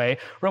in that way.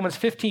 Romans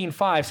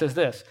 15:5 says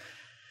this,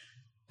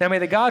 "Now may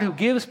the God who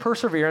gives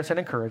perseverance and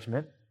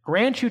encouragement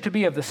grant you to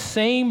be of the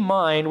same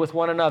mind with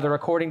one another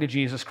according to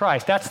Jesus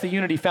Christ." That's the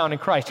unity found in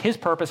Christ. His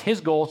purpose,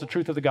 his goal is the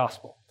truth of the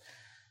gospel.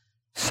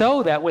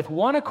 "So that with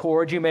one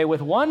accord you may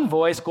with one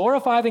voice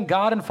glorify the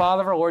God and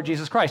Father of our Lord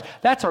Jesus Christ."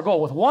 That's our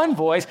goal. With one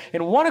voice,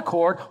 in one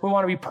accord, we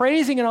want to be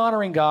praising and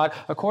honoring God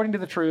according to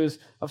the truths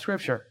of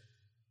Scripture.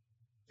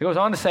 It goes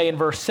on to say in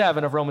verse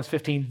 7 of Romans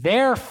 15,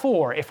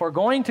 "Therefore," if we're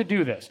going to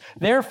do this,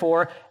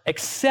 "therefore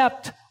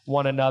accept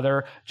one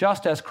another,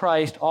 just as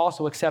Christ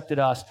also accepted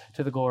us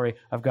to the glory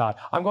of God."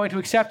 I'm going to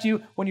accept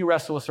you when you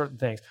wrestle with certain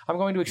things. I'm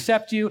going to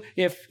accept you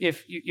if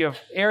you have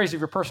areas of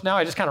your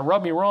personality just kind of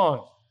rub me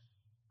wrong.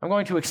 I'm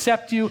going to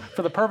accept you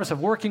for the purpose of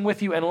working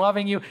with you and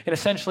loving you in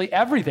essentially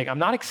everything. I'm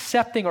not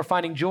accepting or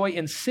finding joy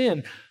in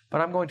sin,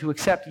 but I'm going to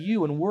accept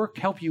you and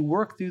help you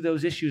work through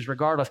those issues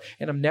regardless,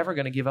 and I'm never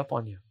going to give up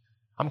on you.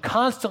 I'm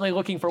constantly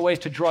looking for ways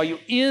to draw you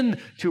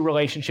into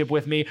relationship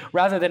with me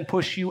rather than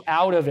push you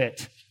out of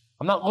it.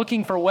 I'm not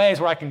looking for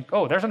ways where I can,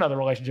 there's another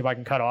relationship I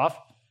can cut off.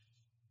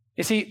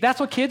 You see, that's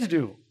what kids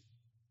do.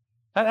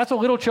 That's what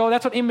little children,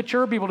 that's what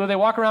immature people do. They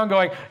walk around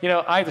going,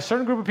 I have a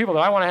certain group of people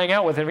that I want to hang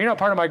out with, and if you're not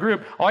part of my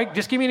group,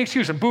 just give me an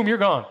excuse, and boom, you're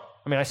gone.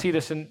 I mean, I see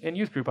this in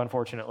youth group,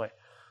 unfortunately.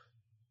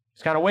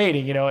 It's kind of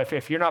waiting,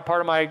 if you're not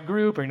part of my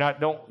group, or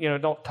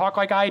don't talk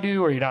like I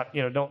do, or you're not,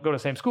 don't go to the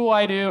same school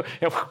I do,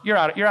 you're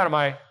out of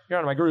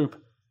my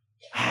group.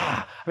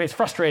 I mean, it's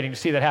frustrating to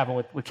see that happen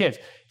with kids.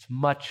 It's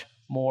much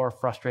more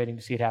frustrating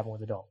to see it happen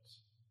with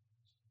adults.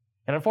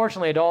 And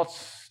unfortunately,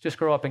 adults just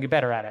grow up and get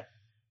better at it.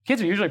 Kids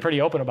are usually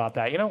pretty open about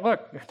that.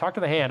 Look, talk to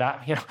the hand.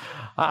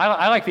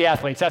 I like the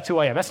athletes. That's who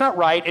I am. That's not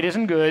right. It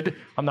isn't good.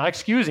 I'm not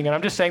excusing it.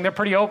 I'm just saying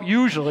they're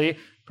usually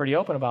pretty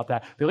open about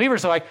that.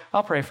 Believers are like,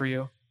 I'll pray for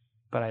you,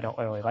 but I don't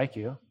really like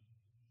you.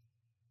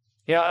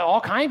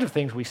 All kinds of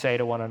things we say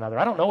to one another.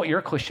 I don't know what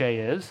your cliche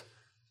is,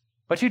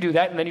 but you do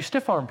that, and then you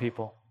stiff-arm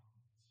people.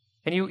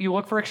 And you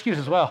look for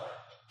excuses. Well,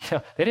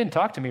 they didn't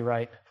talk to me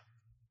right.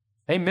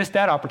 They missed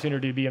that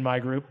opportunity to be in my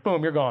group.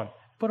 Boom, you're gone.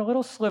 Put a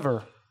little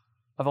sliver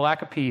of a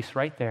lack of peace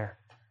right there,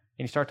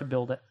 and you start to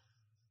build it.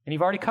 And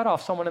you've already cut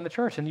off someone in the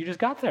church, and you just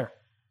got there.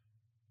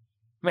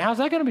 I mean, how's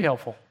that going to be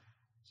helpful?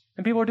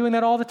 And people are doing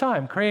that all the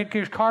time,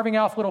 carving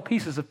off little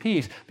pieces of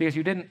peace because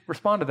you didn't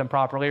respond to them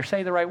properly or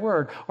say the right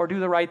word or do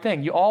the right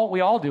thing. We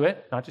all do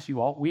it, not just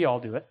you all, we all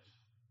do it.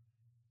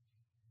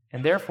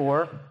 And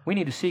therefore, we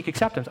need to seek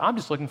acceptance. I'm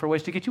just looking for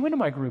ways to get you into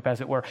my group,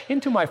 as it were,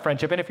 into my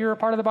friendship. And if you're a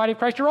part of the body of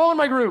Christ, you're all in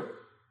my group.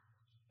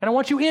 And I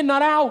want you in,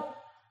 not out.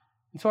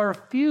 And so I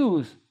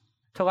refuse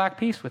to lack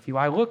peace with you.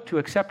 I look to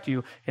accept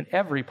you in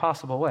every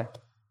possible way.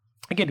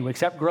 Again, do we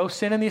accept gross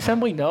sin in the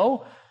assembly?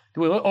 No.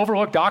 Do we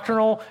overlook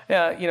doctrinal,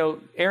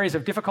 areas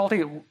of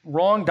difficulty,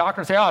 wrong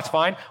doctrine, and say, it's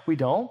fine? We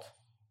don't.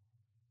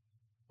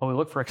 But we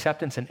look for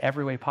acceptance in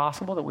every way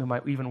possible, that we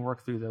might even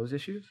work through those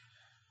issues.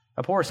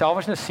 Abhor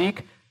selfishness,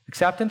 seek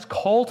acceptance,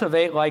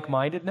 cultivate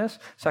like-mindedness,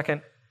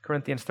 2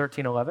 Corinthians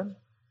 13:11.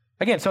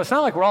 Again, so it's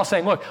not like we're all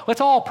saying, look,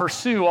 let's all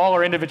pursue all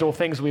our individual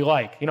things we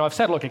like. I've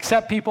said, look,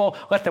 accept people,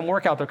 let them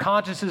work out their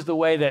consciences the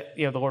way that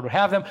the Lord would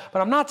have them.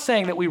 But I'm not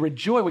saying that we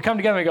come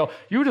together and go,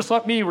 you just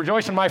let me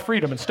rejoice in my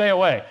freedom and stay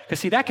away. Because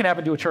see, that can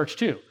happen to a church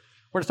too,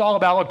 where it's all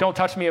about, look, don't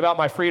touch me about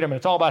my freedom, and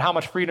it's all about how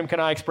much freedom can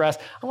I express.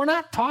 And we're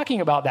not talking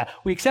about that.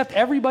 We accept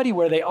everybody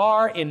where they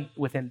are in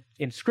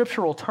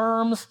scriptural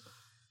terms,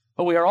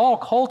 but we are all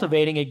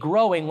cultivating a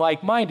growing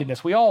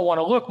like-mindedness. We all want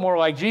to look more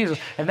like Jesus,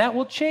 and that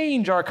will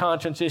change our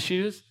conscience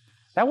issues.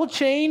 That will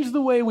change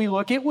the way we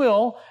look. It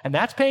will, and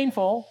that's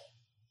painful.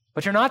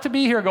 But you're not to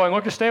be here going,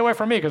 look, just stay away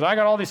from me because I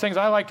got all these things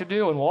I like to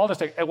do, and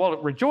we'll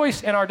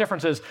rejoice in our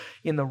differences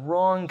in the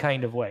wrong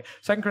kind of way.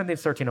 2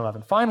 Corinthians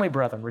 13:11. Finally,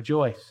 brethren,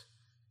 rejoice.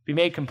 Be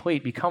made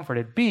complete. Be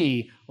comforted.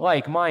 Be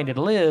like-minded.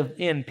 Live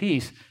in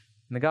peace.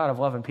 And the God of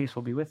love and peace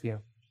will be with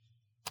you.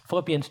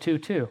 Philippians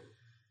 2:2.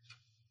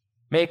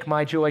 Make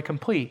my joy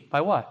complete.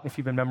 By what? If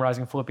you've been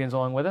memorizing Philippians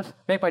along with us.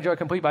 Make my joy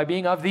complete by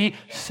being of the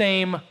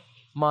same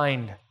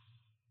mind.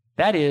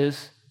 That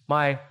is,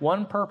 my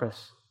one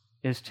purpose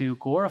is to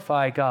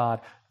glorify God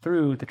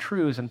through the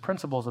truths and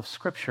principles of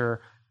Scripture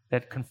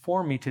that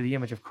conform me to the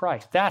image of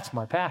Christ. That's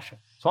my passion.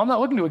 So I'm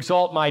not looking to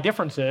exalt my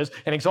differences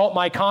and exalt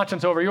my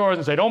conscience over yours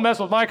and say, don't mess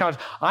with my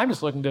conscience. I'm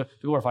just looking to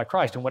glorify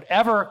Christ. And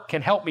whatever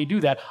can help me do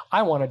that,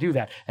 I want to do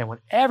that. And when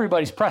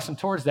everybody's pressing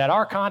towards that,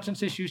 our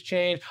conscience issues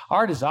change,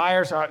 our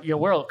desires,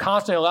 we're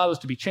constantly allowed those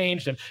to be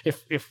changed. And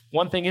if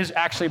one thing is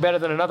actually better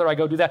than another, I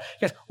go do that.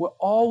 Yes, we're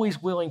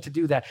always willing to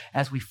do that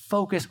as we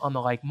focus on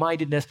the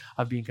like-mindedness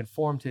of being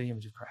conformed to the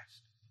image of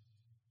Christ.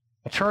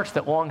 A church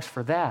that longs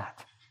for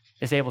that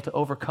is able to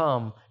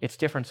overcome its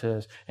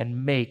differences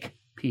and make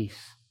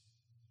peace.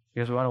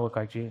 because we want to look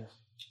like Jesus.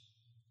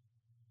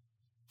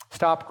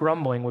 Stop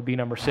grumbling would be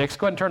number 6.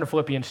 Go ahead and turn to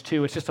Philippians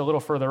 2. It's just a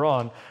little further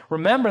on.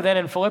 Remember then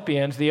in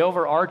Philippians, the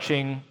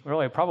overarching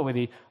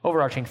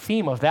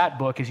theme of that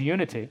book is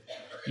unity.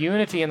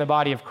 Unity in the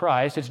body of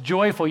Christ. It's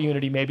joyful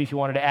unity, maybe, if you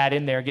wanted to add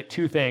in there, get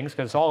 2 things,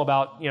 because it's all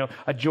about,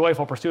 a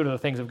joyful pursuit of the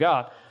things of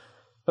God.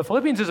 But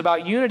Philippians is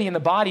about unity in the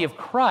body of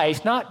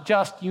Christ, not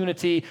just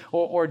unity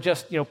or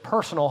just,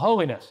 personal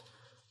holiness.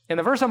 And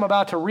the verse I'm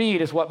about to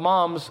read is what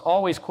moms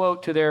always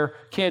quote to their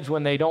kids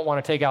when they don't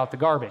want to take out the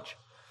garbage.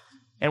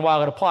 And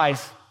while it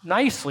applies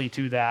nicely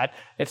to that,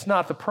 it's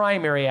not the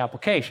primary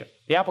application.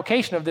 The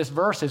application of this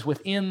verse is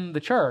within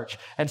the church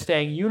and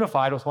staying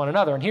unified with one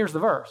another. And here's the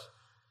verse.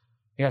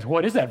 You guys,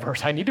 what is that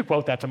verse? I need to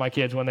quote that to my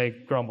kids when they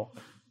grumble.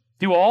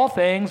 Do all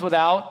things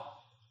without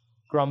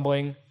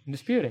grumbling and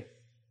disputing.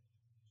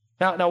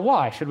 Now,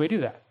 why should we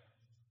do that?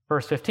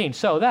 Verse 15,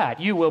 so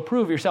that you will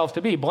prove yourselves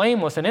to be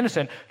blameless and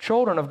innocent,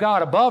 children of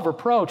God above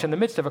reproach in the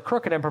midst of a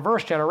crooked and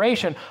perverse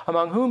generation,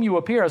 among whom you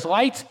appear as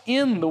lights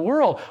in the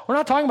world. We're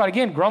not talking about,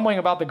 again, grumbling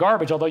about the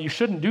garbage, although you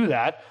shouldn't do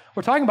that.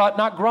 We're talking about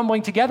not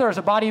grumbling together as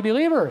a body of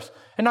believers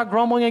and not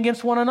grumbling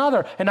against one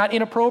another and not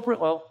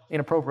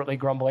inappropriately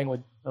grumbling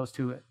with those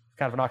two,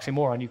 kind of an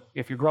oxymoron.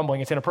 If you're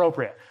grumbling, it's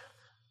inappropriate.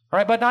 All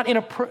right, but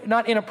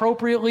not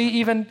inappropriately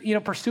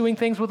even, pursuing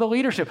things with the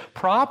leadership.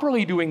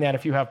 Properly doing that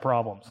if you have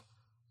problems.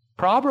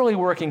 Properly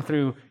working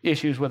through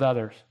issues with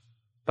others,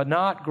 but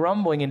not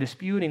grumbling and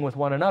disputing with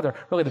one another.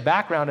 Really, the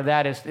background of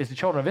that is the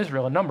children of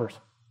Israel in Numbers,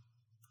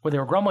 where they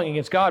were grumbling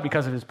against God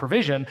because of his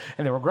provision,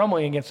 and they were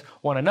grumbling against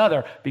one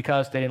another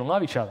because they didn't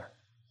love each other.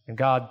 And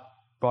God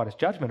brought his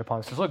judgment upon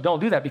us. He says, look, don't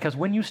do that, because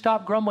when you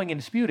stop grumbling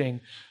and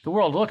disputing, the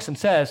world looks and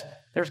says,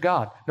 there's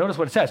God. Notice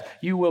what it says.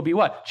 You will be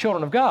what?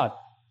 Children of God.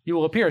 You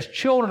will appear as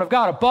children of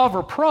God above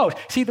reproach.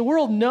 See, the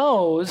world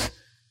knows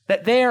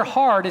that their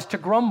heart is to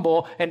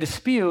grumble and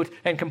dispute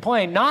and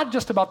complain, not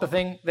just about the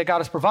thing that God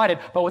has provided,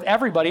 but with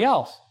everybody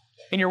else.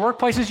 In your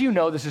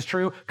workplaces, this is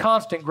true,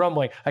 constant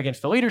grumbling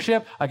against the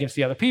leadership, against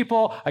the other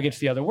people, against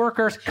the other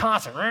workers,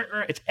 constant.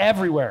 It's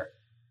everywhere.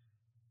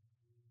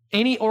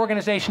 Any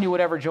organization you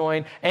would ever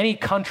join, any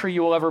country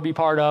you will ever be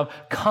part of,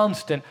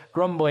 constant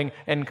grumbling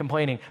and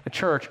complaining. The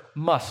church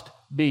must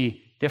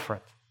be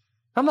different.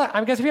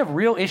 Guys, if you have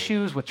real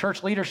issues with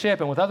church leadership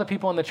and with other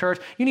people in the church,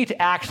 you need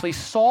to actually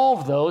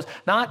solve those,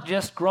 not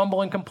just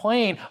grumble and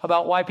complain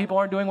about why people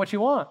aren't doing what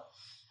you want.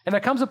 And there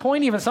comes a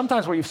point even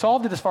sometimes where you've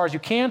solved it as far as you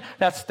can.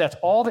 That's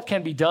all that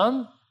can be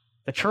done.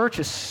 The church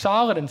is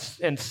solid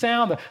and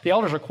sound. The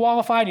elders are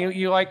qualified.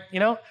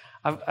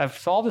 I've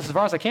solved this as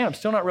far as I can. I'm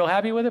still not real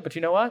happy with it, but you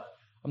know what?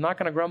 I'm not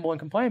going to grumble and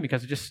complain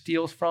because it just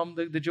steals from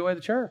the joy of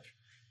the church.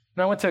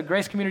 And I went to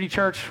Grace Community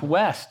Church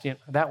West,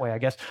 that way, I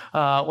guess,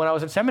 when I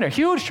was in seminary.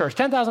 Huge church,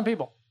 10,000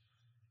 people.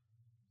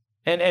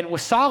 And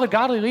with solid,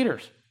 godly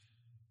leaders.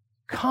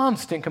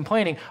 Constant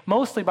complaining,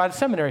 mostly by the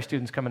seminary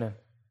students coming in.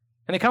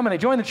 And they come and they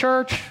join the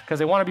church because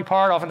they want to be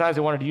part. Oftentimes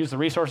they wanted to use the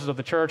resources of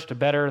the church to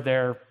better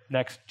their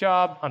next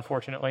job.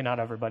 Unfortunately, not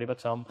everybody,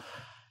 but some.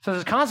 So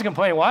there's constant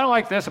complaining, well, I don't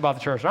like this about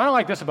the church, and I don't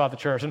like this about the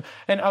church. And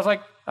I was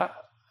like,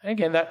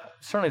 again, that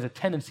certainly is a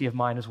tendency of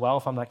mine as well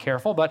if I'm not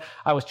careful, but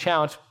I was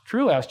challenged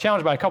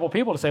by a couple of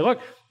people to say, look,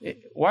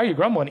 why are you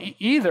grumbling?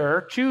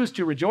 Either choose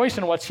to rejoice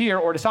in what's here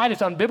or decide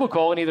it's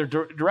unbiblical and either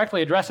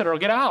directly address it or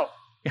get out.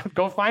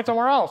 Go find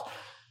somewhere else.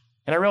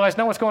 And I realized,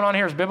 no, what's going on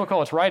here is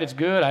biblical, it's right, it's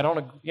good. I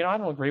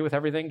don't agree with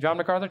everything John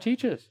MacArthur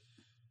teaches.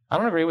 I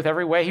don't agree with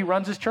every way he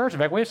runs his church. In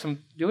fact, we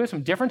have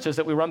some differences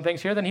that we run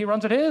things here than he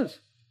runs at his.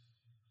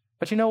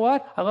 But you know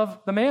what? I love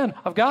the man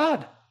of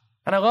God.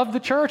 And I love the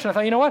church. And I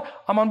thought, you know what?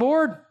 I'm on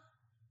board.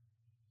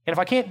 And if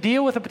I can't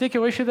deal with a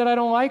particular issue that I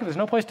don't like, if there's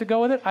no place to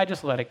go with it, I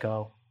just let it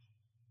go.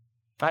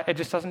 It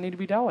just doesn't need to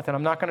be dealt with. And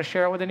I'm not going to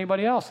share it with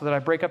anybody else so that I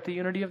break up the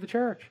unity of the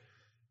church.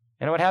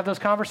 And I would have those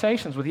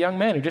conversations with young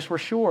men who just were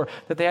sure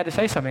that they had to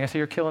say something. I say,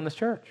 you're killing this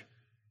church.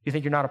 You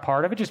think you're not a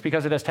part of it just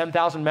because it has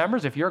 10,000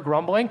 members? If you're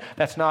grumbling,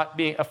 that's not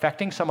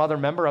affecting some other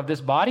member of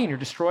this body and you're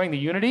destroying the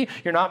unity,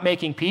 you're not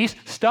making peace,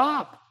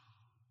 stop.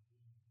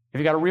 If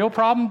you've got a real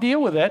problem,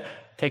 deal with it.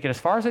 Take it as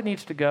far as it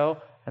needs to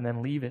go and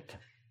then leave it.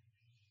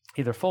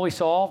 Either fully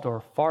solved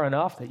or far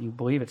enough that you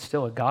believe it's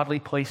still a godly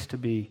place to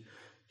be.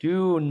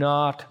 Do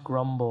not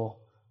grumble.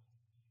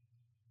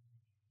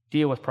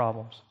 Deal with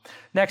problems.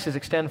 Next is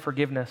extend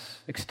forgiveness.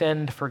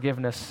 Extend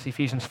forgiveness.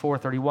 Ephesians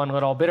 4:31.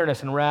 Let all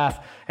bitterness and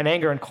wrath and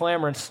anger and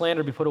clamor and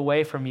slander be put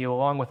away from you,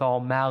 along with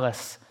all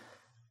malice.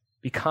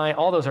 Be kind.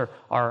 All those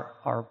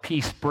are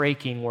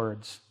peace-breaking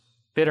words.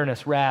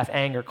 Bitterness, wrath,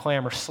 anger,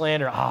 clamor,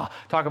 slander.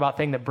 Talk about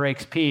thing that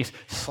breaks peace.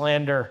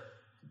 Slander.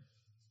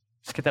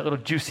 Let's get that little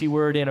juicy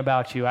word in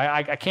about you.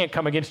 I can't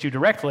come against you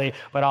directly,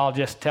 but I'll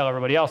just tell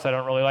everybody else I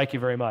don't really like you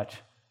very much.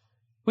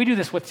 We do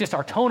this with just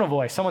our tone of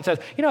voice. Someone says,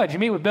 did you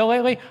meet with Bill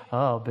lately?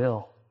 Oh,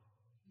 Bill.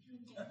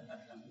 And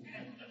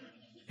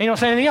you don't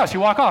say anything else. You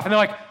walk off, and they're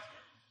like,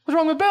 what's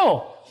wrong with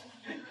Bill?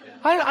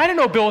 I didn't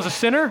know Bill was a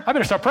sinner. I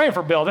better start praying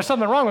for Bill. There's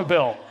something wrong with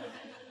Bill.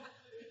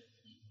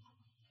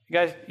 You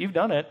guys, you've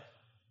done it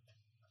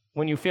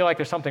when you feel like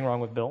there's something wrong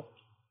with Bill.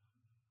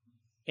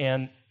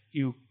 And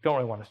you don't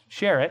really want to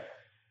share it,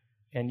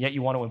 and yet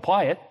you want to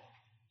imply it,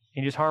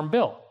 and you just harm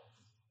Bill.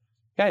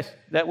 Guys,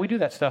 we do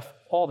that stuff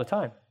all the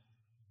time.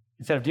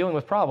 Instead of dealing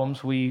with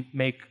problems, we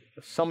make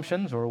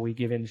assumptions, or we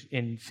give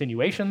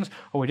insinuations,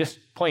 or we just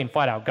plain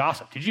flat-out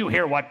gossip. Did you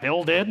hear what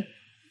Bill did?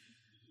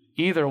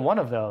 Either one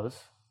of those,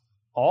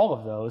 all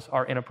of those,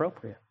 are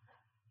inappropriate.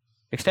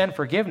 Extend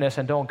forgiveness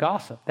and don't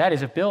gossip. That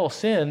is, if Bill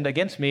sinned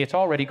against me, it's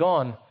already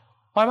gone.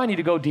 I might need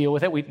to go deal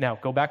with it. Now,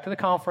 go back to the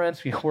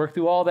conference. We work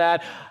through all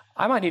that.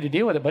 I might need to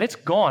deal with it, but it's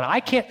gone. I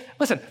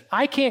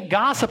can't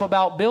gossip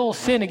about Bill's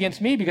sin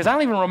against me because I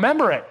don't even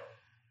remember it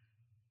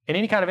in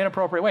any kind of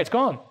inappropriate way. It's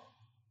gone.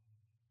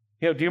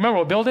 Do you remember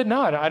what Bill did?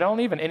 No, I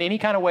don't even, in any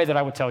kind of way that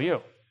I would tell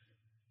you.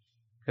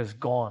 Because it's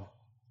gone.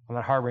 I'm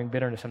not harboring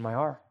bitterness in my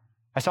heart.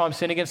 I saw him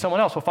sin against someone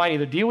else. Well, fine,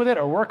 either deal with it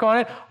or work on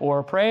it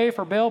or pray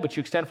for Bill, but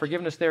you extend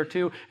forgiveness there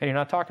too, and you're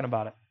not talking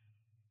about it.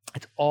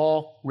 It's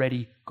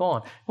already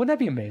gone. Wouldn't that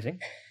be amazing?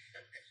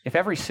 If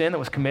every sin that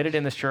was committed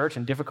in this church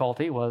and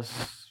difficulty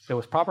there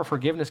was proper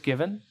forgiveness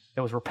given,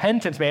 there was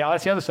repentance made.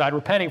 That's the other side,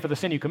 repenting for the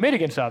sin you commit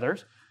against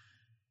others.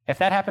 If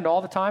that happened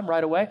all the time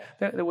right away,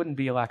 there wouldn't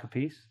be a lack of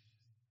peace.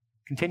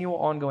 Continual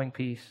ongoing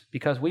peace,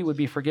 because we would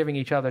be forgiving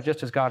each other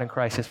just as God in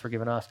Christ has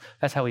forgiven us.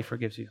 That's how he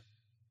forgives you.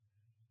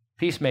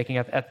 Peacemaking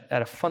at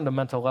a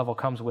fundamental level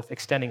comes with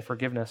extending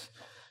forgiveness.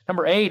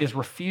 Number 8 is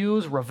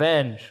refuse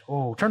revenge.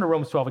 Oh, turn to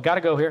Romans 12. We've got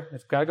to go here.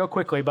 It's got to go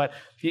quickly, but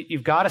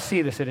you've got to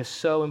see this. It is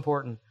so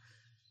important.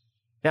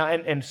 Now,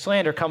 and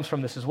slander comes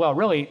from this as well.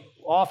 Really,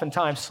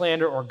 oftentimes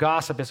slander or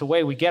gossip is a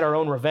way we get our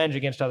own revenge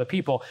against other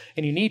people,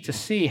 and you need to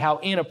see how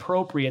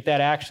inappropriate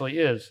that actually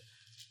is,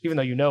 even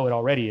though you know it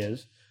already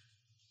is.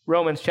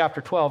 Romans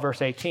chapter 12,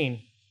 verse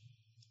 18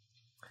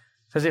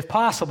 says, if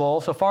possible,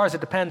 so far as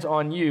it depends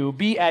on you,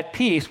 be at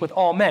peace with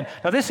all men.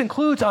 Now, this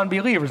includes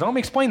unbelievers. Let me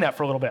explain that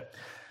for a little bit.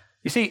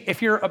 You see,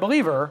 if you're a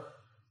believer,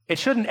 it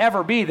shouldn't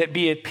ever be that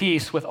be at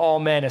peace with all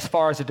men as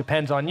far as it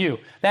depends on you.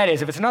 That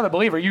is, if it's another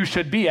believer, you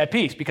should be at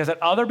peace because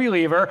that other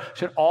believer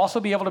should also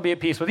be able to be at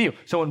peace with you.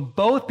 So when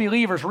both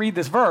believers read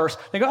this verse,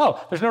 they go,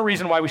 oh, there's no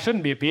reason why we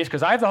shouldn't be at peace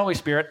because I have the Holy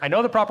Spirit, I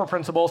know the proper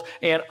principles,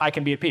 and I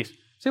can be at peace.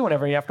 So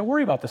whenever you have to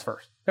worry about this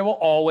verse, there will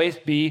always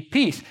be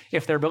peace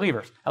if they're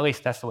believers. At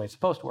least that's the way it's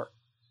supposed to work.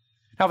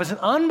 Now, if it's an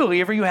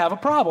unbeliever, you have a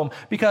problem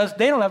because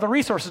they don't have the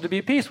resources to be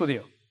at peace with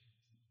you.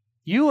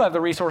 You have the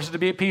resources to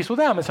be at peace with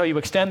them, and so you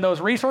extend those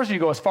resources. You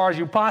go as far as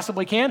you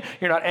possibly can.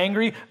 You're not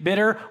angry,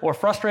 bitter, or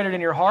frustrated in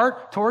your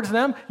heart towards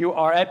them. You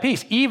are at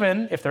peace,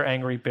 even if they're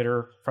angry,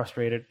 bitter,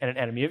 frustrated, and an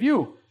enemy of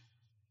you.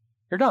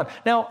 You're done.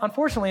 Now,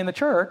 unfortunately, in the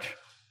church,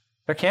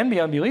 there can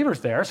be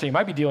unbelievers there, so you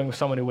might be dealing with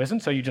someone who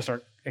isn't, so you just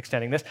are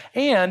extending this.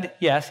 And,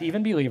 yes,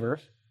 even believers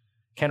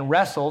can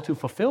wrestle to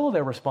fulfill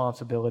their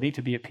responsibility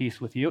to be at peace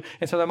with you,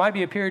 and so there might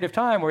be a period of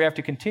time where you have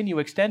to continue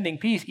extending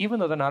peace even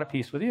though they're not at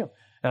peace with you.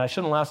 Now, that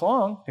shouldn't last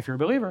long if you're a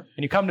believer.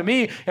 And you come to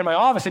me in my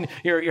office and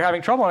you're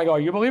having trouble, and I go,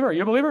 are you a believer? Are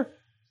you a believer?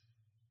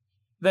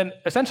 Then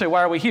essentially,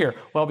 why are we here?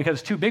 Well, because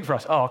it's too big for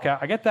us. Oh, okay,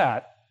 I get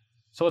that.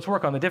 So let's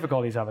work on the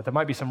difficulties of it. There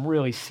might be some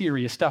really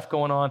serious stuff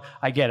going on.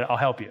 I get it. I'll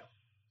help you.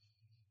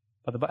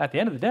 But at the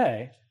end of the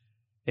day,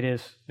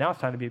 now it's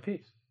time to be at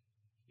peace.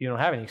 You don't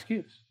have any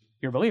excuse.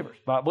 You're believers.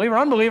 But believer or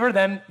unbeliever,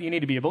 then you need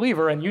to be a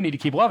believer, and you need to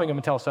keep loving them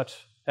until such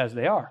as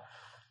they are.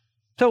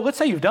 So let's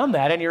say you've done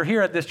that, and you're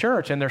here at this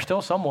church, and there's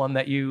still someone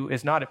that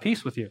is not at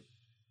peace with you.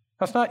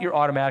 That's not your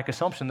automatic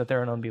assumption that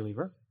they're an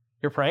unbeliever.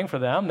 You're praying for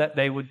them that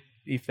they would,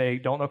 if they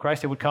don't know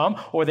Christ, they would come,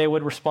 or they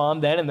would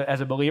respond then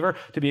as a believer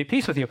to be at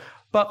peace with you.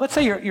 But let's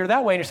say you're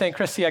that way, and you're saying,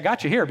 Chris, see, I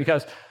got you here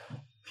because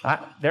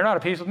they're not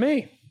at peace with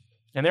me,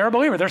 and they're a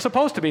believer. They're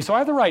supposed to be, so I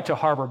have the right to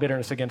harbor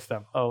bitterness against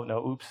them. Oh,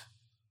 no, oops.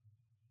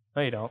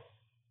 No, you don't.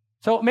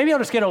 So maybe I'll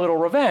just get a little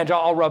revenge.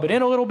 I'll rub it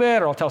in a little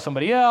bit, or I'll tell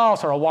somebody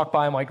else, or I'll walk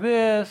by them like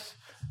this,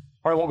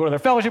 or I won't go to their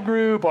fellowship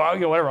group, or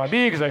whatever it might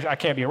be, because I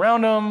can't be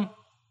around them.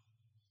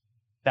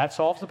 That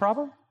solves the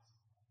problem?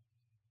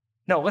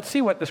 No, let's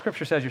see what the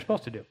Scripture says you're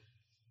supposed to do.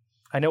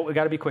 I know we've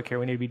got to be quick here.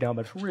 We need to be done,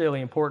 but it's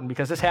really important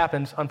because this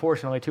happens,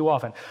 unfortunately, too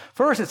often.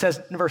 First, it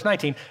says in verse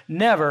 19,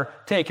 never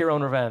take your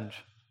own revenge.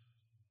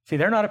 See,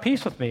 they're not at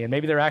peace with me, and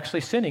maybe they're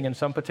actually sinning in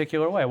some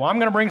particular way. Well, I'm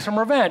going to bring some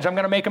revenge. I'm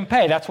going to make them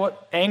pay. That's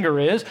what anger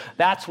is.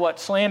 That's what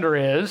slander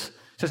is. It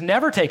says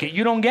never take it.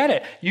 You don't get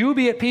it. You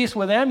be at peace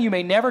with them. You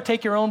may never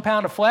take your own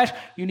pound of flesh.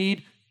 You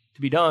need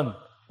to be done.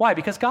 Why?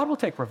 Because God will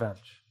take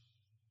revenge.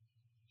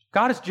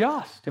 God is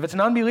just. If it's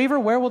an unbeliever,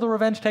 where will the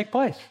revenge take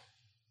place?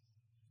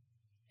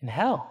 In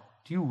hell.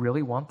 Do you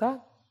really want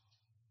that?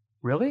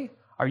 Really?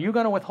 Are you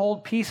going to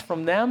withhold peace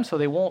from them so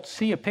they won't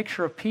see a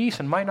picture of peace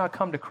and might not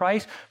come to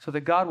Christ so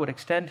that God would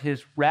extend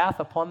his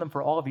wrath upon them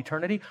for all of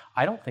eternity?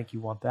 I don't think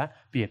you want that.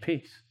 Be at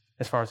peace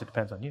as far as it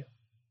depends on you.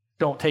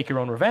 Don't take your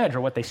own revenge,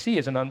 or what they see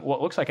is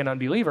what looks like an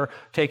unbeliever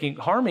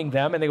harming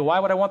them, and they go, why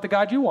would I want the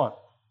God you want?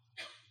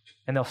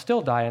 And they'll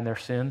still die in their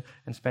sin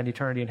and spend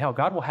eternity in hell.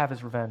 God will have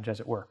his revenge, as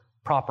it were,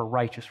 proper,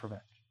 righteous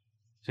revenge.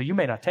 So you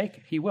may not take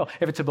it. He will.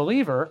 If it's a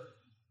believer,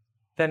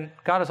 then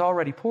God has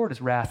already poured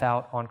his wrath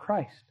out on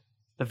Christ.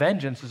 The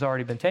vengeance has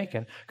already been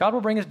taken. God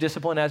will bring his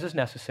discipline as is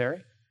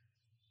necessary,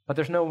 but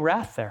there's no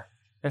wrath there.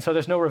 And so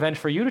there's no revenge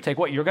for you to take.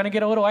 What, you're going to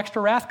get a little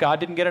extra wrath? God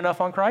didn't get enough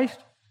on Christ?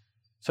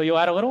 So you'll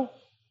add a little?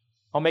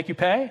 I'll make you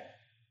pay?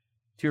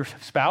 To your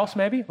spouse,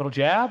 maybe? A little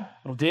jab? A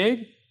little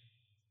dig?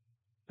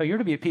 No, you're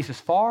to be at peace as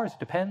far as it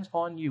depends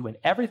on you in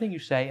everything you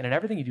say and in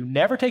everything you do,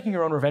 never taking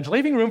your own revenge,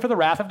 leaving room for the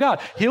wrath of God.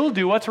 He'll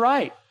do what's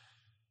right.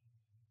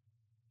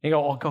 You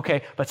go,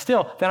 okay, but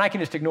still, then I can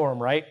just ignore him,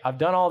 right? I've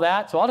done all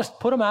that, so I'll just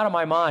put him out of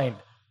my mind.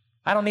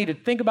 I don't need to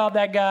think about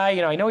that guy.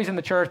 I know he's in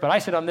the church, but I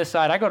sit on this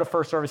side. I go to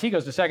first service. He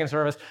goes to second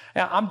service.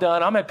 Yeah, I'm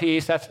done. I'm at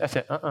peace. That's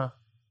it.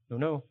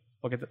 No.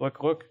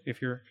 Look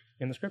if you're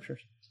in the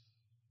scriptures.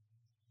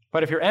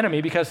 But if your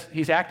enemy, because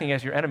he's acting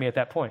as your enemy at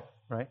that point,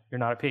 right? You're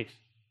not at peace.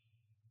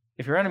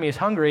 If your enemy is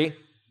hungry,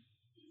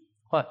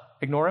 what?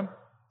 Ignore him?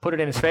 Put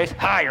it in his face?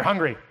 Hi, you're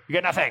hungry. You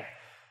get nothing.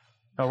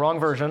 No, wrong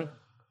version.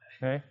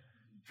 Okay?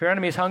 If your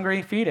enemy is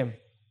hungry, feed him.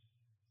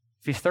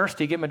 If he's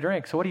thirsty, give him a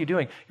drink. So what are you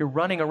doing? You're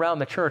running around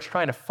the church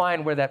trying to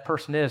find where that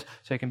person is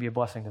so it can be a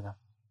blessing to them.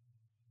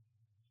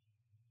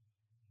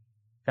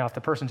 Now, if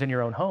the person's in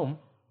your own home,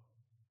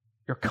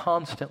 you're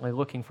constantly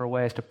looking for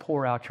ways to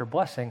pour out your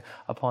blessing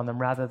upon them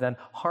rather than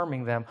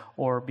harming them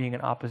or being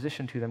in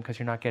opposition to them because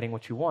you're not getting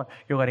what you want.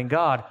 You're letting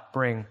God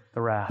bring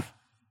the wrath.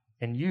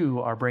 And you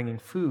are bringing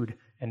food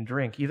and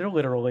drink, either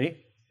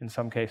literally in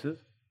some cases,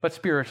 but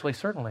spiritually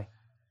certainly.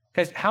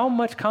 Because how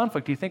much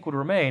conflict do you think would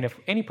remain if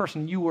any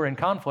person you were in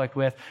conflict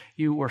with,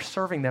 you were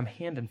serving them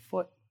hand and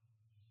foot,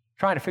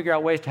 trying to figure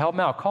out ways to help them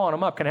out, calling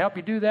them up. Can I help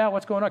you do that?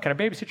 What's going on? Can I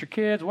babysit your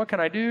kids? What can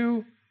I do?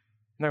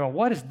 And they're going,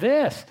 what is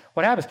this?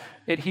 What happens?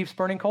 It heaps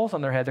burning coals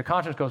on their head. Their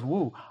conscience goes,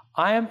 woo,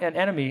 I am an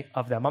enemy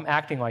of them. I'm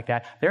acting like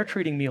that. They're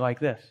treating me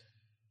like this.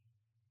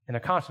 And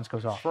their conscience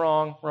goes off.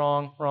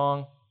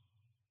 Wrong.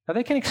 Now,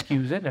 they can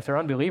excuse it, and if they're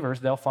unbelievers,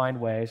 they'll find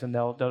ways, and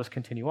they'll just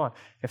continue on.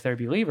 If they're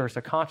believers,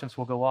 their conscience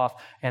will go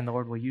off, and the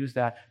Lord will use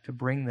that to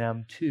bring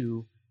them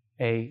to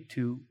a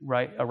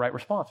right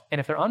response.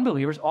 And if they're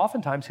unbelievers,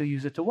 oftentimes He'll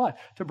use it to what?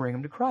 To bring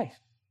them to Christ.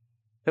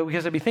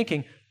 Because they'll be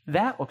thinking,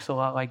 that looks a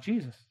lot like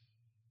Jesus.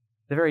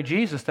 The very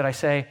Jesus that I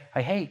say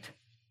I hate.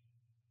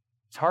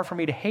 It's hard for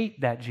me to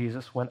hate that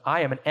Jesus when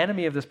I am an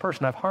enemy of this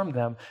person. I've harmed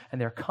them, and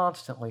they're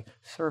constantly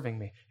serving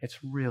me.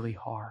 It's really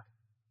hard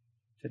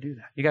to do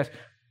that. You guys,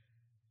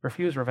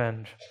 refuse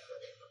revenge.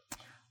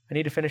 I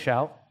need to finish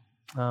out.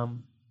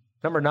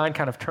 Number 9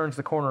 kind of turns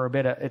the corner a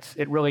bit.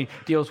 It really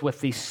deals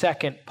with the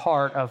second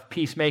part of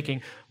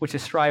peacemaking, which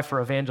is strive for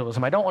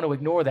evangelism. I don't want to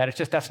ignore that. It's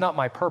just that's not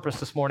my purpose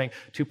this morning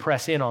to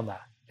press in on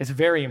that. It's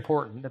very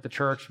important that the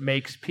church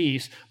makes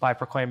peace by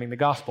proclaiming the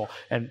gospel.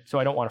 And so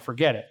I don't want to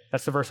forget it.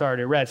 That's the verse I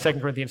already read,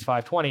 2 Corinthians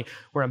 5:20.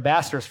 We're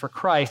ambassadors for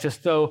Christ as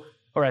though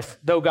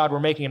God were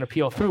making an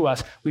appeal through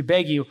us. We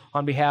beg you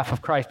on behalf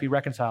of Christ, be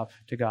reconciled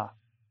to God.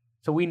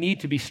 So we need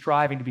to be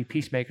striving to be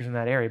peacemakers in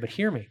that area. But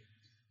hear me.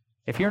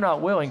 If you're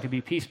not willing to be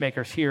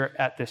peacemakers here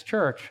at this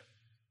church,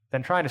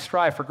 then trying to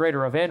strive for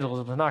greater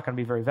evangelism is not going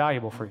to be very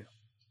valuable for you.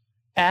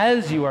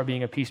 As you are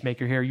being a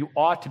peacemaker here, you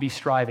ought to be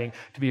striving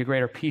to be a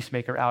greater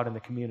peacemaker out in the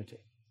community.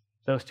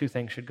 Those two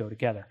things should go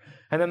together.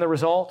 And then the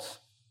results,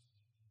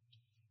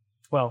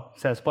 well,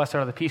 it says, blessed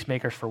are the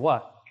peacemakers for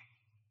what?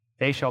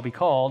 They shall be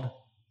called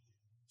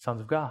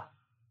sons of God.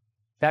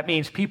 That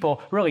means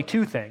people, really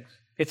two things.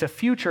 It's a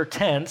future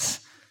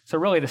tense. So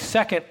really the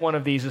second one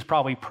of these is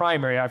probably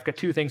primary. I've got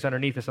 2 things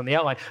underneath this on the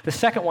outline. The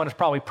second one is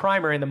probably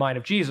primary in the mind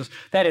of Jesus.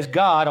 That is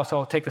God. Also,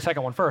 I'll take the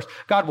second one first.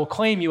 God will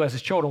claim you as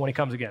His children when He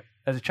comes again,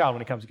 as a child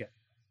when He comes again.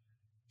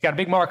 You got a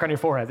big mark on your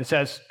forehead that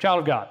says, child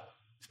of God.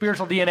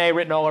 Spiritual DNA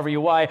written all over you.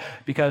 Why?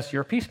 Because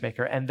you're a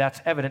peacemaker, and that's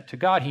evident to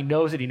God. He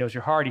knows it. He knows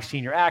your heart. He's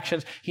seen your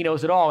actions. He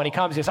knows it all. And He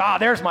comes and says,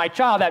 there's my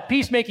child, that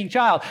peacemaking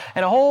child,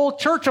 and a whole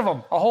church of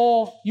them, a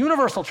whole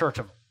universal church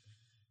of them.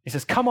 He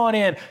says, come on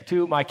in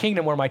to my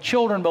kingdom where my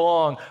children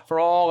belong for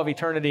all of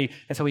eternity.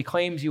 And so He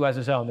claims you as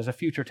His own. There's a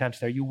future tense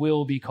there. You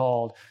will be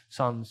called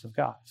sons of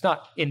God. It's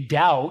not in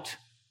doubt.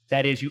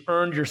 That is, you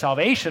earned your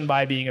salvation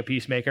by being a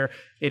peacemaker.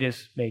 It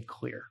is made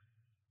clear.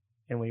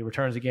 And when He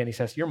returns again, He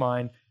says, you're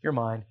mine, you're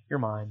mine, you're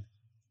mine.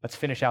 Let's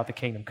finish out the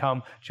kingdom.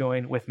 Come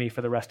join with me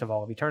for the rest of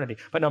all of eternity.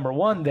 But number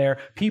 1 there,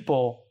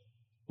 people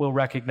will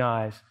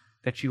recognize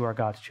that you are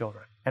God's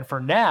children. And for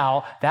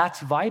now, that's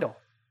vital.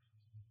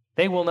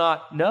 They will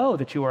not know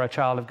that you are a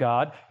child of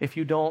God if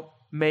you don't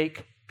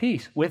make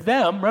peace with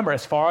them. Remember,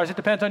 as far as it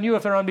depends on you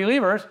if they're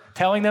unbelievers,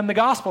 telling them the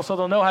gospel so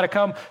they'll know how to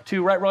come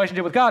to right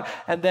relationship with God,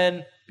 and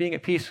then being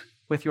at peace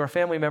with your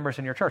family members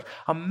in your church.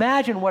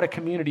 Imagine what a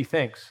community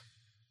thinks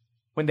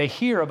when they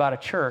hear about a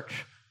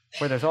church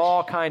where there's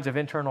all kinds of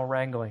internal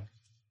wrangling,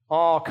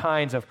 all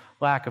kinds of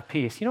lack of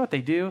peace. You know what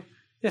they do?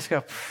 They just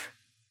go,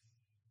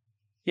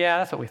 yeah,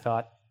 that's what we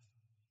thought.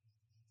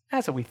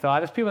 That's what we thought.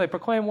 There's people that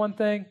proclaim one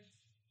thing,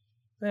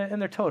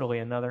 and they're totally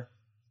another.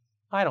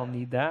 I don't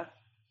need that.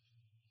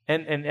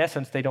 And in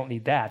essence, they don't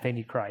need that. They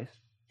need Christ.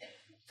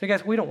 So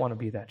guys, we don't want to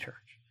be that church.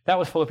 That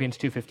was Philippians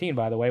 2:15,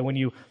 by the way. When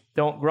you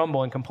don't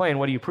grumble and complain,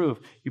 what do you prove?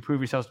 You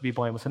prove yourselves to be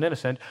blameless and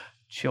innocent,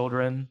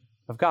 children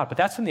of God. But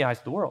that's in the eyes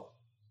of the world.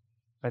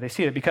 Right? They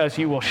see it because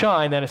you will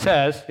shine, then it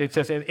says,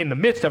 in the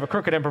midst of a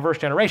crooked and perverse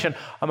generation,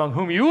 among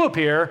whom you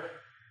appear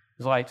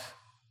as lights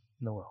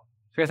in the world.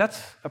 So guys,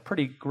 that's a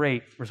pretty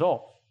great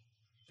result.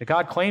 That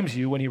God claims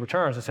you when he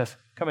returns and says,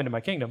 come into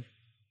my kingdom.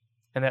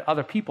 And that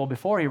other people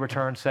before he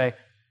returns say,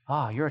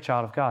 you're a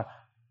child of God.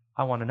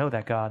 I want to know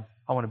that God.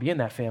 I want to be in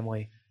that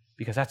family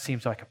because that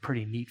seems like a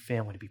pretty neat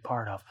family to be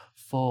part of,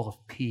 full of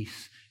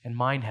peace. And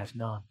mine has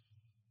none.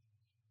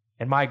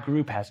 And my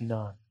group has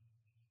none.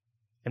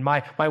 And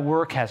my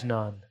work has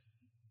none.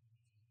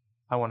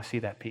 I want to see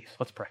that peace.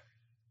 Let's pray.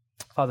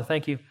 Father,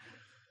 thank you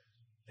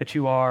that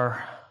you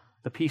are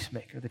the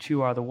peacemaker, that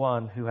you are the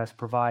one who has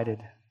provided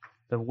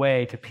the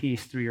way to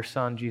peace through your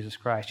Son, Jesus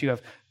Christ. You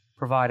have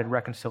provided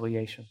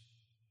reconciliation.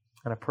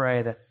 And I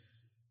pray that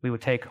we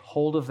would take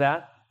hold of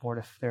that. Lord,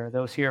 if there are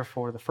those here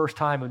for the first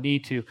time who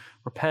need to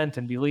repent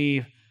and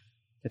believe,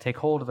 to take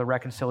hold of the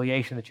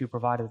reconciliation that you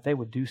provided, that they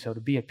would do so, to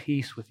be at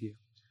peace with you,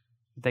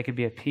 that they could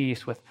be at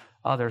peace with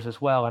others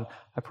as well. And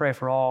I pray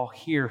for all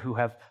here who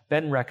have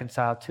been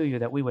reconciled to you,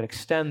 that we would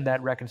extend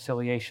that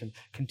reconciliation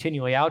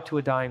continually out to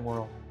a dying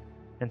world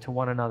and to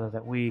one another,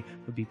 that we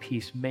would be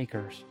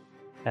peacemakers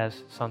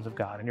as sons of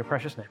God. In your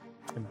precious name,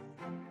 amen.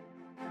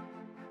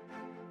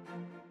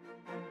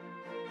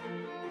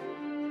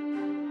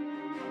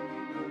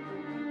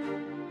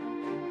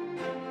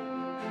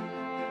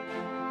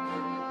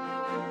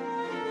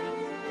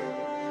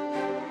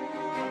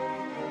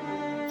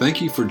 Thank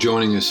you for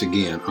joining us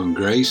again on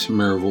Grace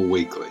Maryville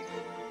Weekly.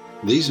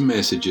 These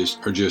messages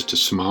are just a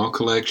small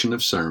collection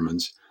of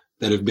sermons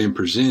that have been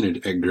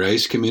presented at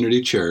Grace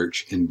Community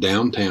Church in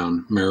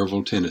downtown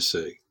Maryville,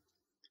 Tennessee.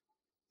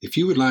 If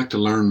you would like to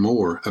learn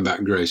more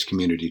about Grace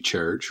Community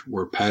Church,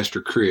 where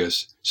Pastor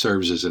Chris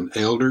serves as an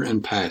elder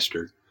and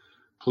pastor,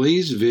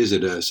 please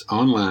visit us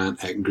online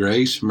at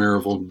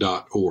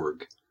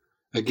gracemaryville.org.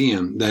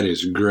 Again, that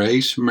is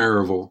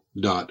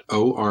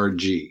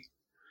gracemaryville.org.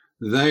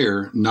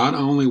 There, not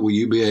only will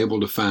you be able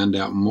to find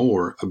out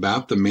more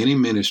about the many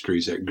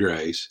ministries at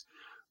Grace,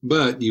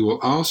 but you will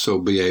also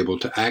be able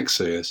to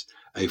access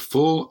a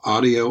full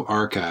audio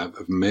archive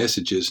of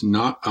messages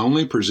not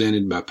only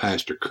presented by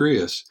Pastor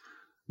Chris,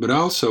 but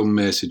also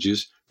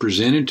messages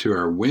presented to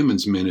our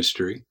women's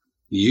ministry,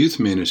 youth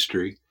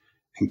ministry,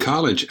 and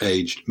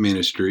college-aged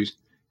ministries,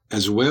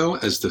 as well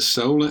as the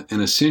Sola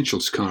and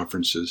Essentials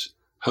conferences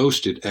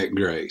hosted at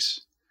Grace.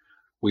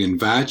 We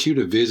invite you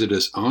to visit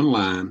us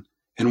online,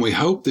 and we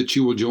hope that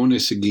you will join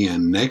us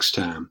again next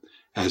time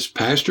as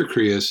Pastor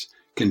Chris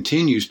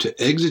continues to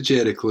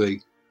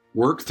exegetically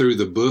work through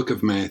the book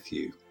of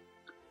Matthew.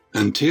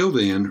 Until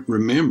then,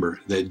 remember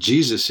that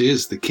Jesus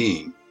is the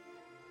King,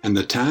 and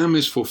the time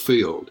is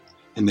fulfilled,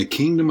 and the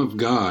kingdom of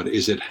God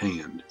is at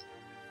hand.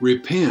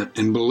 Repent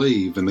and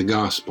believe in the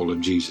gospel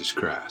of Jesus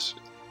Christ.